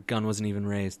 Her gun wasn't even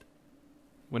raised.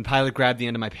 When Pilot grabbed the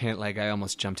end of my pant leg, I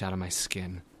almost jumped out of my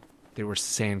skin. They were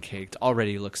sand-caked,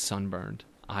 already looked sunburned,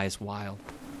 eyes wild.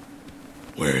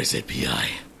 Where is it, P.I.?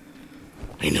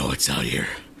 I know it's out here.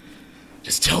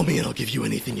 Just tell me and I'll give you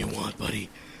anything you want, buddy.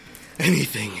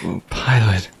 Anything. Oh,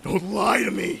 Pilot. Don't lie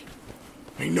to me.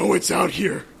 I know it's out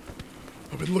here.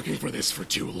 I've been looking for this for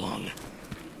too long.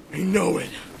 I know it.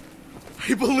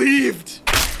 I believed.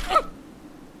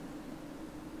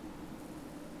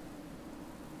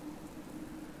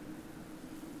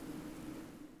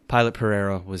 Pilot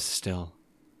Pereira was still,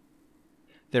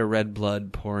 their red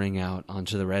blood pouring out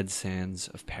onto the red sands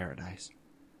of paradise.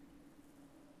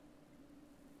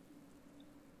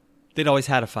 They'd always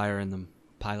had a fire in them,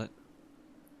 Pilot.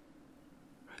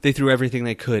 They threw everything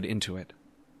they could into it.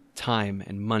 Time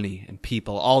and money and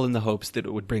people, all in the hopes that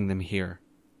it would bring them here,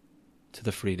 to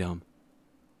the Freedom.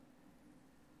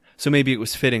 So maybe it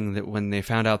was fitting that when they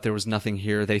found out there was nothing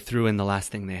here, they threw in the last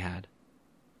thing they had.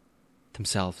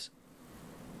 Themselves.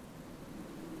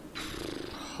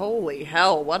 Holy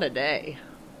hell, what a day.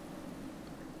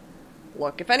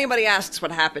 Look, if anybody asks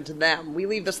what happened to them, we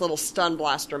leave this little stun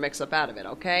blaster mix-up out of it,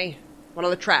 okay? One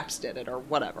of the traps did it, or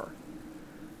whatever.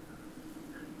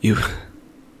 You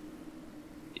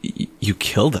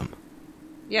killed them?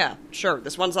 Yeah, sure,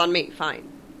 this one's on me,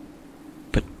 fine.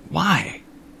 But why?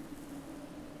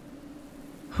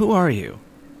 Who are you?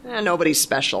 Nobody's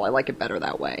special, I like it better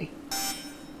that way.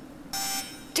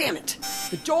 Damn it!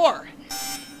 The door!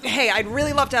 Hey, I'd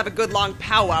really love to have a good long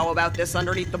powwow about this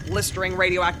underneath the blistering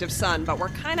radioactive sun, but we're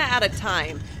kinda out of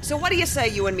time. So what do you say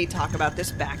you and me talk about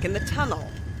this back in the tunnel?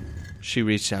 She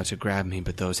reached out to grab me,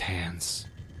 but those hands...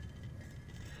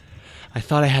 I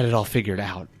thought I had it all figured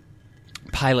out.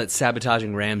 Pilots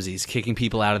sabotaging Ramses, kicking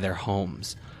people out of their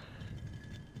homes.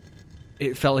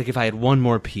 It felt like if I had one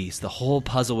more piece, the whole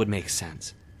puzzle would make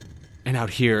sense. And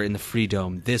out here in the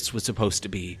Freedom, this was supposed to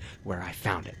be where I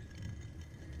found it.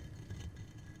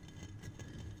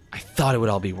 I thought it would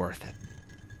all be worth it.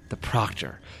 The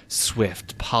Proctor,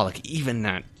 Swift, Pollock, even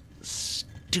that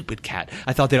stupid cat.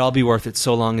 I thought they'd all be worth it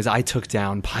so long as I took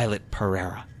down Pilot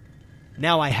Pereira.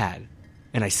 Now I had,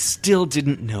 and I still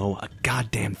didn't know a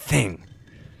goddamn thing.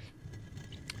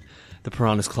 The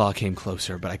Piranha's claw came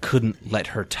closer, but I couldn't let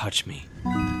her touch me.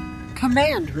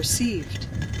 Command received.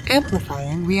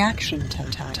 Amplifying reaction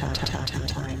time.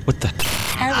 What the...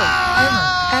 Error.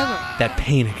 That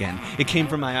pain again. It came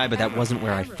from my eye, but that wasn't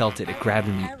where I felt it. It grabbed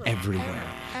me everywhere,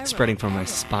 spreading from my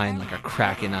spine like a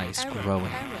crack in ice,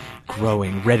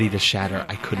 growing, ready to shatter.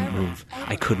 I couldn't move.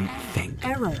 I couldn't think.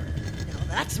 Error. Now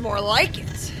that's more like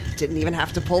it. Didn't even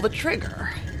have to pull the trigger.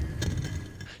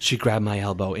 She grabbed my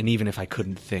elbow, and even if I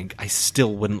couldn't think, I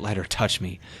still wouldn't let her touch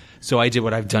me. So I did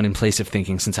what I've done in place of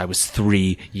thinking since I was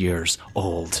 3 years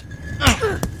old.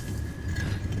 My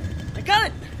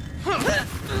gun!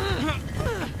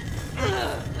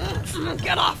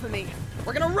 Get off of me!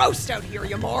 We're gonna roast out here,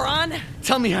 you moron!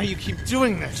 Tell me how you keep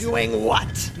doing this. Doing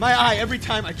what? My eye, every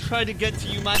time I try to get to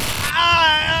you, my...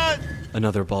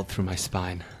 Another bolt through my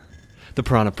spine. The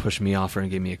Piranha pushed me off her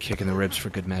and gave me a kick in the ribs for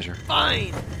good measure.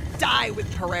 Fine! Die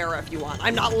with Pereira if you want.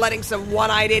 I'm not letting some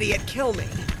one-eyed idiot kill me.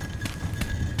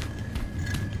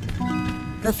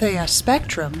 The Thea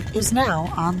Spectrum is now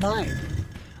online.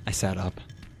 I sat up.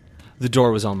 The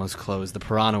door was almost closed. The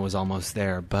Piranha was almost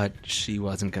there, but she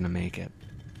wasn't going to make it.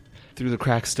 Through the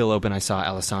crack still open, I saw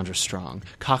Alessandra Strong.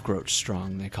 Cockroach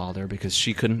Strong, they called her, because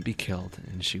she couldn't be killed,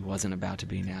 and she wasn't about to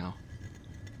be now.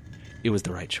 It was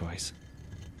the right choice.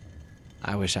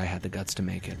 I wish I had the guts to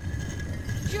make it.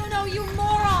 Juno, you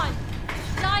moron!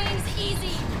 Dying's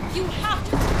easy! You have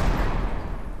to...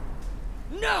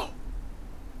 No!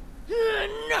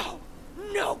 No!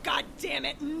 No,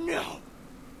 goddammit, no!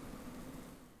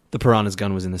 The Piranha's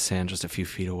gun was in the sand just a few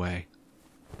feet away.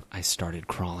 I started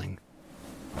crawling.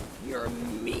 You're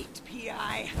meat,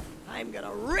 P.I. I'm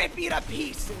gonna rip you to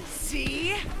pieces,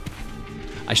 see?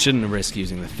 I shouldn't have risked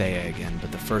using the Thea again,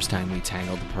 but the first time we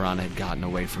tangled, the piranha had gotten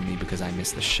away from me because I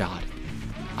missed the shot.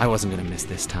 I wasn't going to miss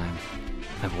this time.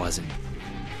 I wasn't.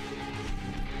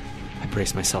 I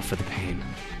braced myself for the pain.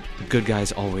 The good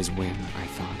guys always win, I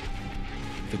thought.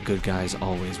 The good guys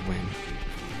always win.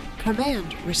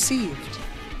 Command received.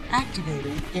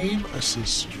 Activating aim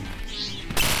assist.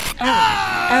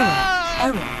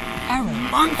 Error.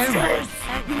 Monsters!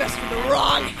 You messed with the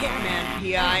wrong hitman,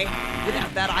 P.I.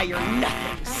 Without that eye, you're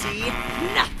nothing, see?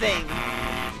 Nothing!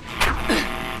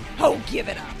 Oh, give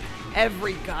it up.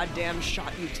 Every goddamn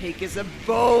shot you take is a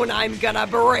bone I'm gonna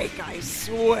break, I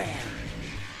swear.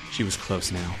 She was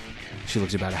close now. She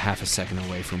looked about a half a second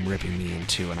away from ripping me in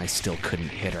two, and I still couldn't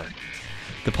hit her.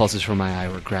 The pulses from my eye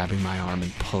were grabbing my arm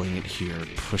and pulling it here,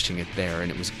 pushing it there, and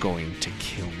it was going to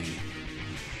kill me.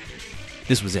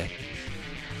 This was it.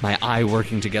 My eye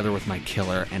working together with my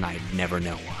killer, and I'd never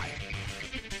know why.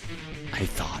 I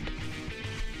thought.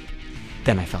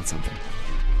 Then I felt something.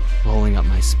 Rolling up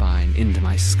my spine, into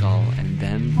my skull, and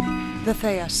then... The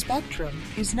Thea Spectrum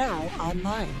is now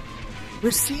online.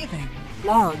 Receiving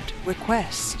logged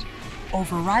request.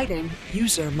 Overriding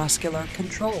user muscular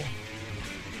control.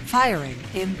 Firing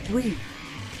in 3,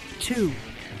 2,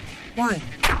 1.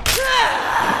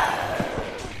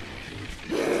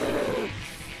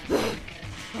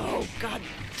 Oh, god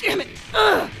damn it!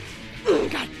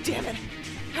 God damn it!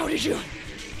 How did you...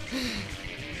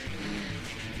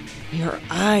 Your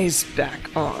eyes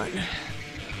back on.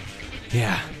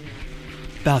 Yeah,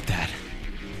 about that.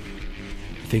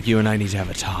 I think you and I need to have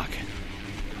a talk.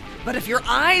 But if your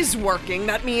eye's working,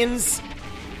 that means...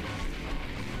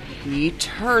 He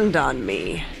turned on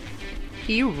me.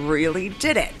 He really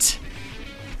did it.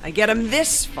 I get him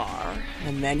this far,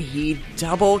 and then he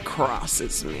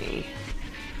double-crosses me.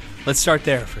 Let's start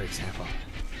there, for example.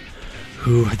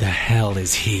 Who the hell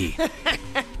is he?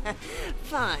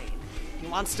 Fine. He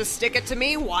wants to stick it to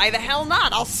me, why the hell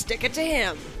not? I'll stick it to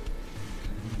him.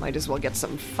 Might as well get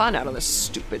some fun out of this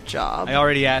stupid job. I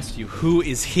already asked you, who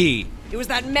is he? It was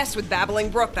that mess with Babbling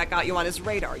Brook that got you on his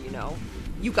radar, you know.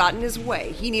 You got in his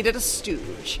way. He needed a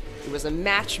stooge. It was a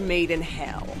match made in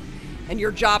hell. And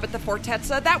your job at the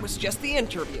Fortezza, that was just the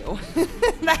interview.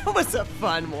 That was a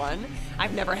fun one.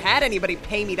 I've never had anybody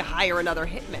pay me to hire another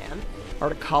hitman. Or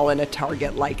to call in a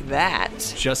target like that.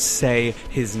 Just say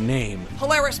his name.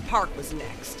 Polaris Park was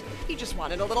next. He just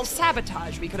wanted a little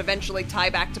sabotage we could eventually tie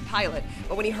back to Pilot.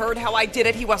 But when he heard how I did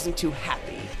it, he wasn't too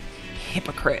happy.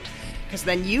 Hypocrite. Because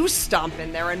then you stomp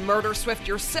in there and murder Swift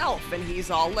yourself, and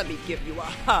he's all, let me give you a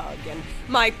hug, and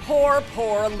my poor,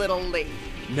 poor little lady.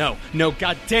 No,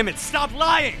 goddammit, stop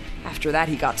lying! After that,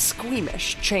 he got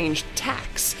squeamish, changed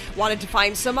tacks, wanted to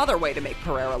find some other way to make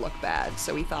Pereira look bad,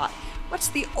 so he thought, what's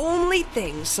the only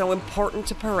thing so important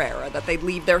to Pereira that they'd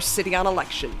leave their city on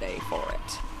election day for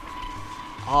it?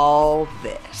 All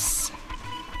this.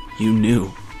 You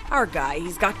knew. Our guy,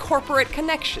 he's got corporate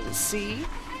connections, see?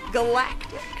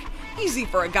 Galactic. Easy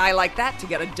for a guy like that to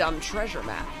get a dumb treasure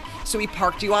map. So he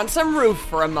parked you on some roof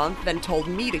for a month, then told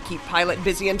me to keep Pilot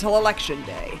busy until election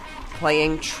day,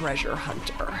 playing treasure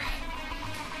hunter.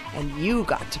 And you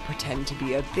got to pretend to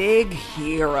be a big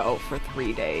hero for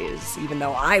 3 days, even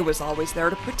though I was always there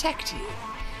to protect you.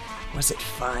 Was it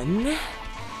fun?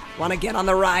 Want to get on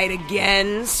the ride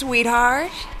again,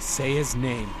 sweetheart? Say his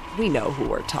name. We know who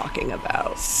we're talking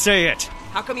about. Say it!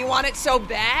 How come you want it so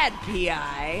bad,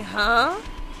 P.I., huh?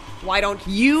 Why don't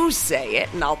you say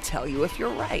it, and I'll tell you if you're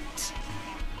right.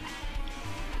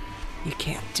 You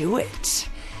can't do it,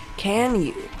 can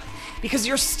you? Because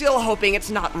you're still hoping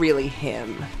it's not really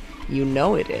him. You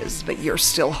know it is, but you're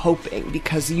still hoping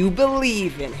because you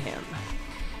believe in him.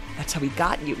 That's how he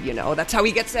got you, you know. That's how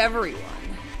he gets everyone.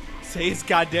 Say his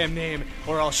goddamn name,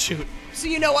 or I'll shoot. So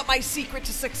you know what my secret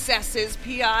to success is,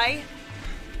 P.I.?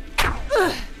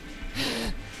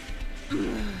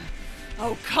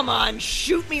 Oh, come on,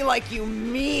 shoot me like you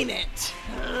mean it.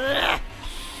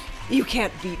 You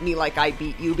can't beat me like I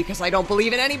beat you because I don't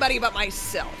believe in anybody but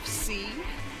myself, see?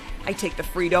 I take the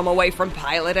freedom away from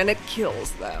Pilot and it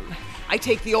kills them. I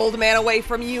take the old man away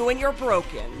from you and you're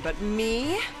broken. But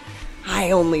me?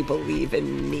 I only believe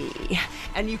in me.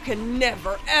 And you can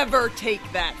never, ever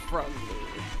take that from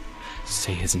me.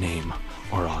 Say his name,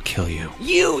 or I'll kill you.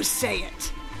 You say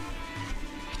it!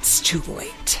 It's too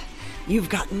late. You've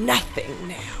got nothing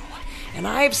now. And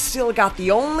I've still got the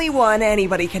only one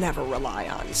anybody can ever rely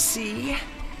on, see?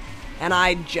 And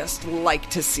I'd just like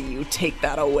to see you take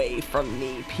that away from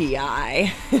me,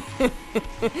 P.I.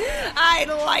 I'd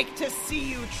like to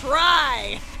see you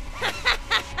try.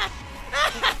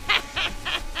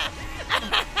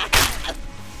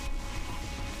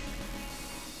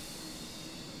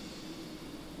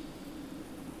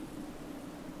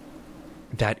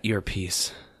 That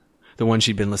earpiece, the one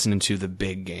she'd been listening to the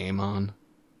big game on,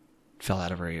 fell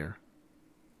out of her ear.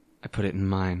 I put it in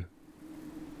mine.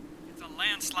 It's a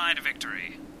landslide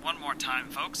victory. One more time,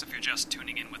 folks, if you're just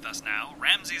tuning in with us now,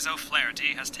 Ramses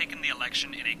O'Flaherty has taken the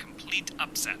election in a complete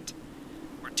upset.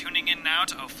 We're tuning in now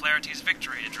to O'Flaherty's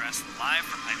victory address live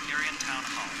from Hyperion Town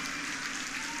Hall.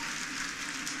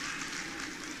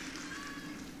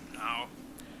 Now,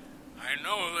 I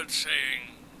know that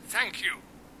saying thank you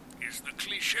is the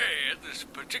cliché at this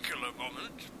particular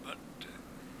moment, but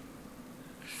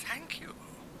thank you.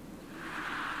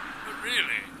 But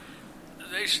really,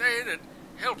 they say that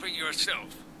helping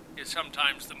yourself is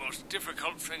sometimes the most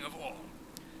difficult thing of all.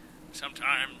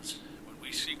 Sometimes, when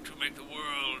we seek to make the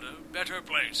world a better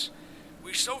place,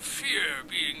 we so fear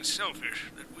being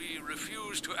selfish that we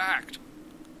refuse to act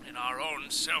in our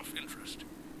own self-interest.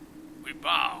 We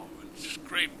bow and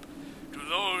scrape to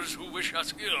those who wish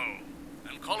us ill,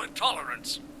 and call it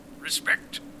tolerance,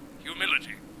 respect,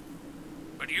 humility.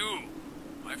 But you,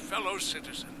 my fellow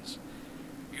citizens,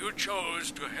 you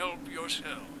chose to help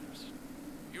yourselves.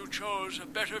 You chose a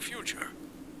better future,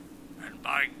 and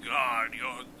by God,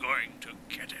 you're going to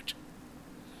get it.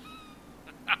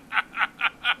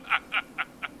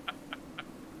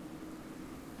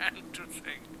 And to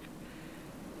think,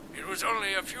 it was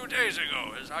only a few days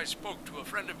ago, as I spoke to a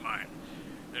friend of mine,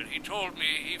 that he told me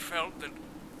he felt that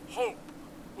hope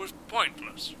was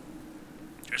pointless.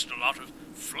 Just a lot of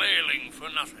flailing for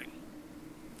nothing.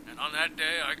 And on that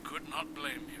day, I could not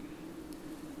blame him.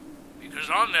 Because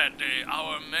on that day,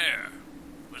 our mayor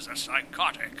was a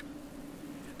psychotic.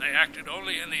 They acted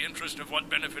only in the interest of what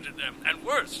benefited them. And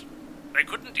worse, they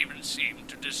couldn't even seem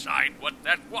to decide what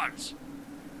that was.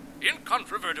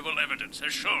 Incontrovertible evidence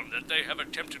has shown that they have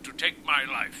attempted to take my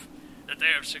life, that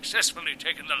they have successfully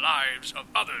taken the lives of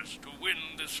others to win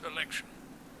this election.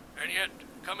 And yet,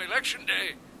 come election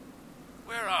day,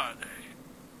 where are they?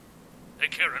 They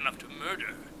care enough to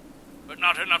murder, but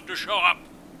not enough to show up.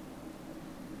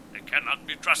 They cannot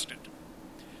be trusted.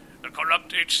 The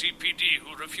corrupt HCPD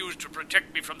who refused to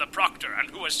protect me from the proctor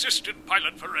and who assisted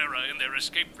Pilot Pereira in their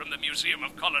escape from the Museum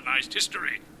of Colonized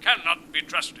History cannot be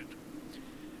trusted.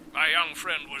 My young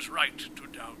friend was right to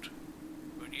doubt.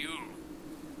 But you,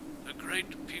 the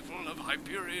great people of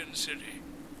Hyperion City,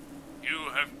 you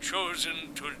have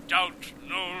chosen to doubt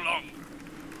no longer.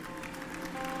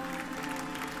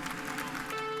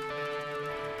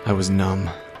 I was numb,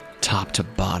 top to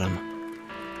bottom.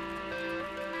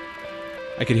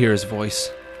 I could hear his voice,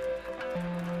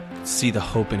 see the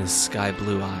hope in his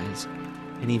sky-blue eyes.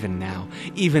 And even now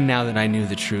that I knew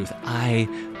the truth, I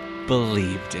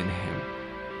believed in him.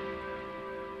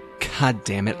 God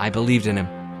damn it, I believed in him.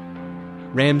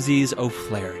 Ramses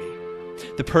O'Flaherty.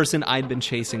 The person I'd been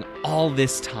chasing all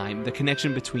this time, the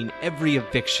connection between every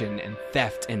eviction and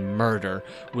theft and murder,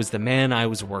 was the man I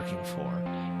was working for,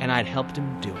 and I'd helped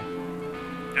him do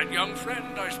it. That young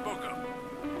friend I spoke of,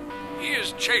 he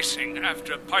is chasing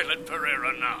after Pilot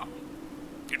Pereira now.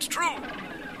 It's true.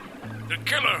 The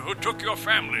killer who took your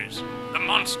families, the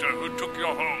monster who took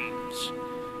your homes.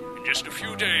 In just a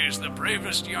few days, the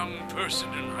bravest young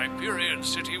person in Hyperion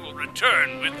City will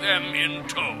return with them in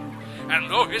tow. And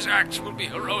though his acts will be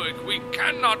heroic, we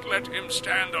cannot let him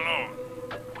stand alone.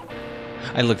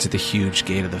 I looked at the huge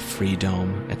gate of the Free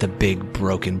Dome, at the big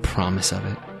broken promise of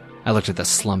it. I looked at the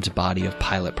slumped body of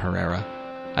Pilot Pereira.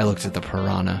 I looked at the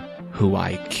piranha, who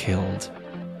I killed.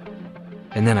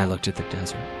 And then I looked at the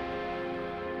desert.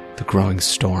 The growing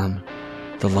storm,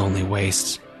 the lonely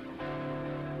wastes.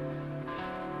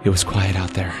 It was quiet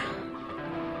out there.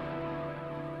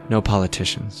 No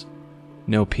politicians,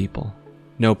 no people,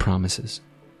 no promises.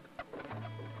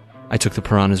 I took the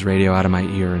piranha's radio out of my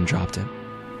ear and dropped it.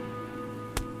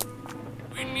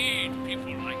 We need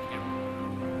people like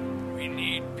him. We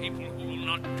need people who will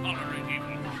not tolerate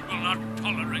evil, will not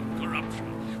tolerate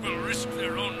corruption, will risk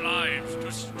their own lives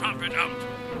to stomp it out.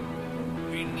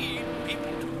 We need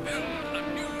people to build a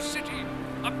new city,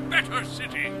 a better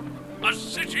city, a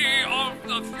city of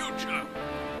the future.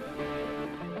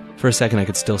 For a second I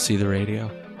could still see the radio.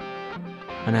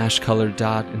 An ash-colored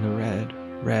dot in the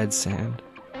red sand.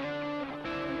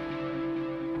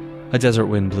 A desert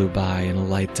wind blew by and a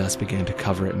light dust began to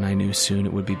cover it, and I knew soon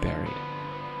it would be buried.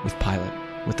 With Pilot,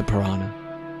 with the piranha.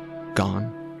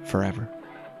 Gone forever.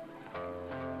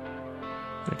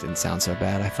 It didn't sound so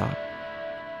bad, I thought.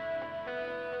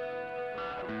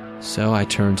 So I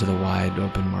turned to the wide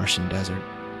open Martian desert.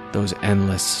 Those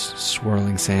endless,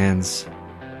 swirling sands.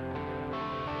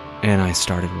 And I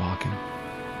started walking.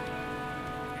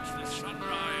 It's the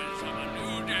sunrise of a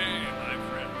new day, my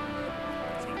friend.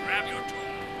 So grab your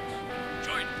tools.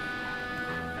 Join me.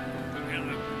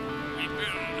 Together, we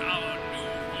build our new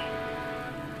home.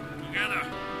 Together,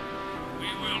 we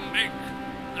will make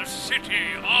the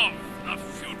city of the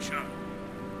future.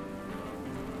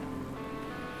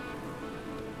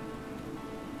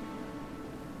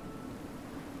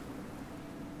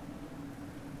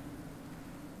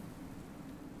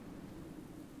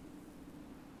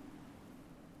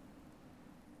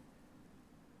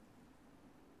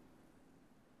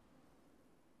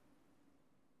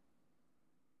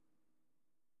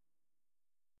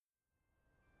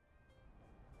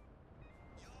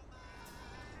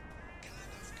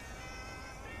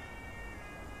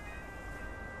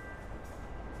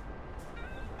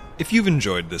 If you've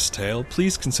enjoyed this tale,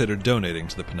 please consider donating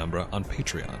to the Penumbra on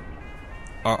Patreon.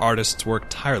 Our artists work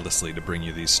tirelessly to bring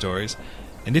you these stories,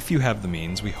 and if you have the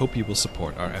means, we hope you will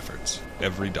support our efforts.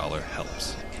 Every dollar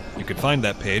helps. You can find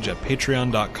that page at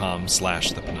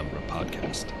patreon.com/The Penumbra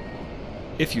Podcast.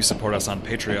 If you support us on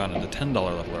Patreon at the $10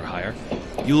 level or higher,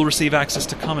 you will receive access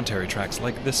to commentary tracks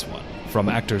like this one, from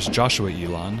actors Joshua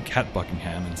Elon, Kat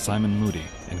Buckingham, and Simon Moody,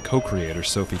 and co-creator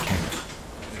Sophie Kaner.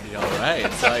 All right,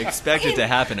 so I expect it to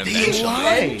happen eventually.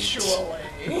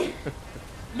 Eventually.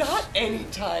 Not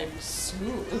anytime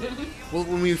soon. Well,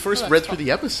 when we first read through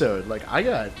the episode, like, I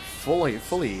got fully,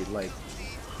 like,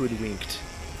 hoodwinked,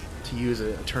 to use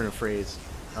a turn of phrase,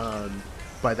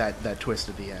 by that twist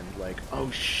at the end. Like,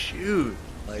 oh shoot,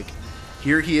 like,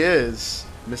 here he is,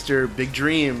 Mr. Big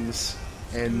Dreams,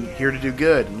 and here to do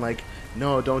good. And like,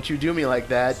 no, don't you do me like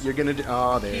that. You're gonna do.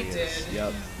 Oh, there he is.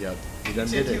 Yep. He done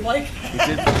did it. Like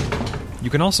that? You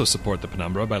can also support the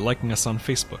Penumbra by liking us on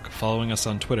Facebook, following us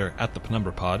on Twitter at the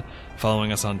Penumbra Pod,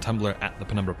 following us on Tumblr at the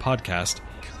Penumbra Podcast,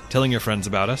 telling your friends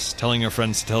about us, telling your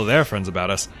friends to tell their friends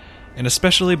about us, and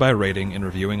especially by rating and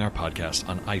reviewing our podcast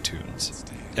on iTunes.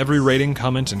 Every rating,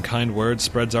 comment, and kind word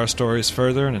spreads our stories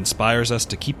further and inspires us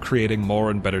to keep creating more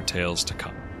and better tales to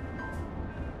come.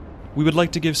 We would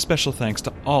like to give special thanks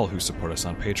to all who support us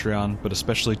on Patreon, but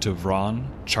especially to Vron,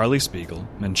 Charlie Spiegel,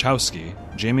 Menchowski,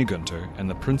 Jamie Gunter, and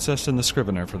the Princess and the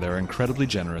Scrivener for their incredibly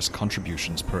generous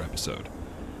contributions per episode.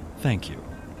 Thank you.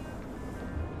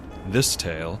 This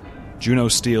tale, Juno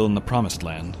Steele in the Promised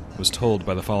Land, was told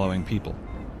by the following people: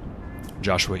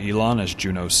 Joshua Elon as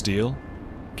Juno Steele,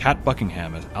 Kat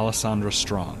Buckingham as Alessandra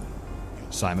Strong,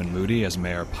 Simon Moody as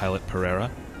Mayor Pilot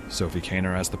Pereira, Sophie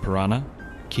Kaner as the Piranha,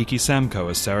 Kiki Samko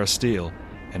as Sarah Steele,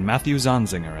 and Matthew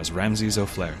Zanzinger as Ramses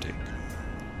O'Flaherty.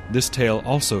 This tale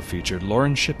also featured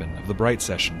Lauren Shippen of the Bright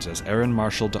Sessions as Aaron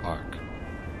Marshall d'Arc,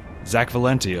 Zach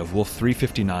Valenti of Wolf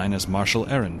 359 as Marshall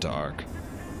Aaron d'Arc,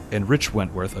 and Rich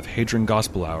Wentworth of Hadron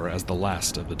Gospel Hour as the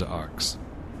last of the d'Arcs.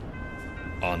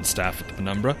 On staff at the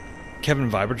Penumbra,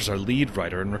 Kevin Vibert is our lead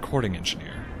writer and recording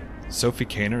engineer. Sophie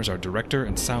Kaner is our director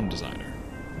and sound designer.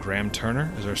 Graham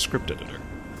Turner is our script editor.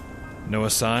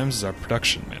 Noah Symes is our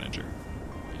production manager.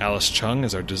 Alice Chung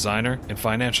is our designer and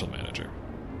financial manager.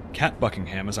 Kat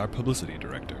Buckingham is our publicity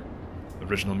director.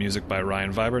 Original music by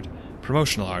Ryan Vibert,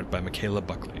 promotional art by Michaela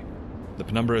Buckley. The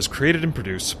Penumbra is created and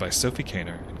produced by Sophie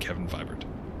Kaner and Kevin Vibert.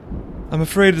 I'm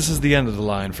afraid this is the end of the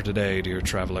line for today, dear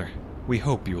traveler. We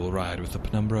hope you will ride with the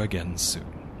Penumbra again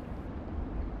soon.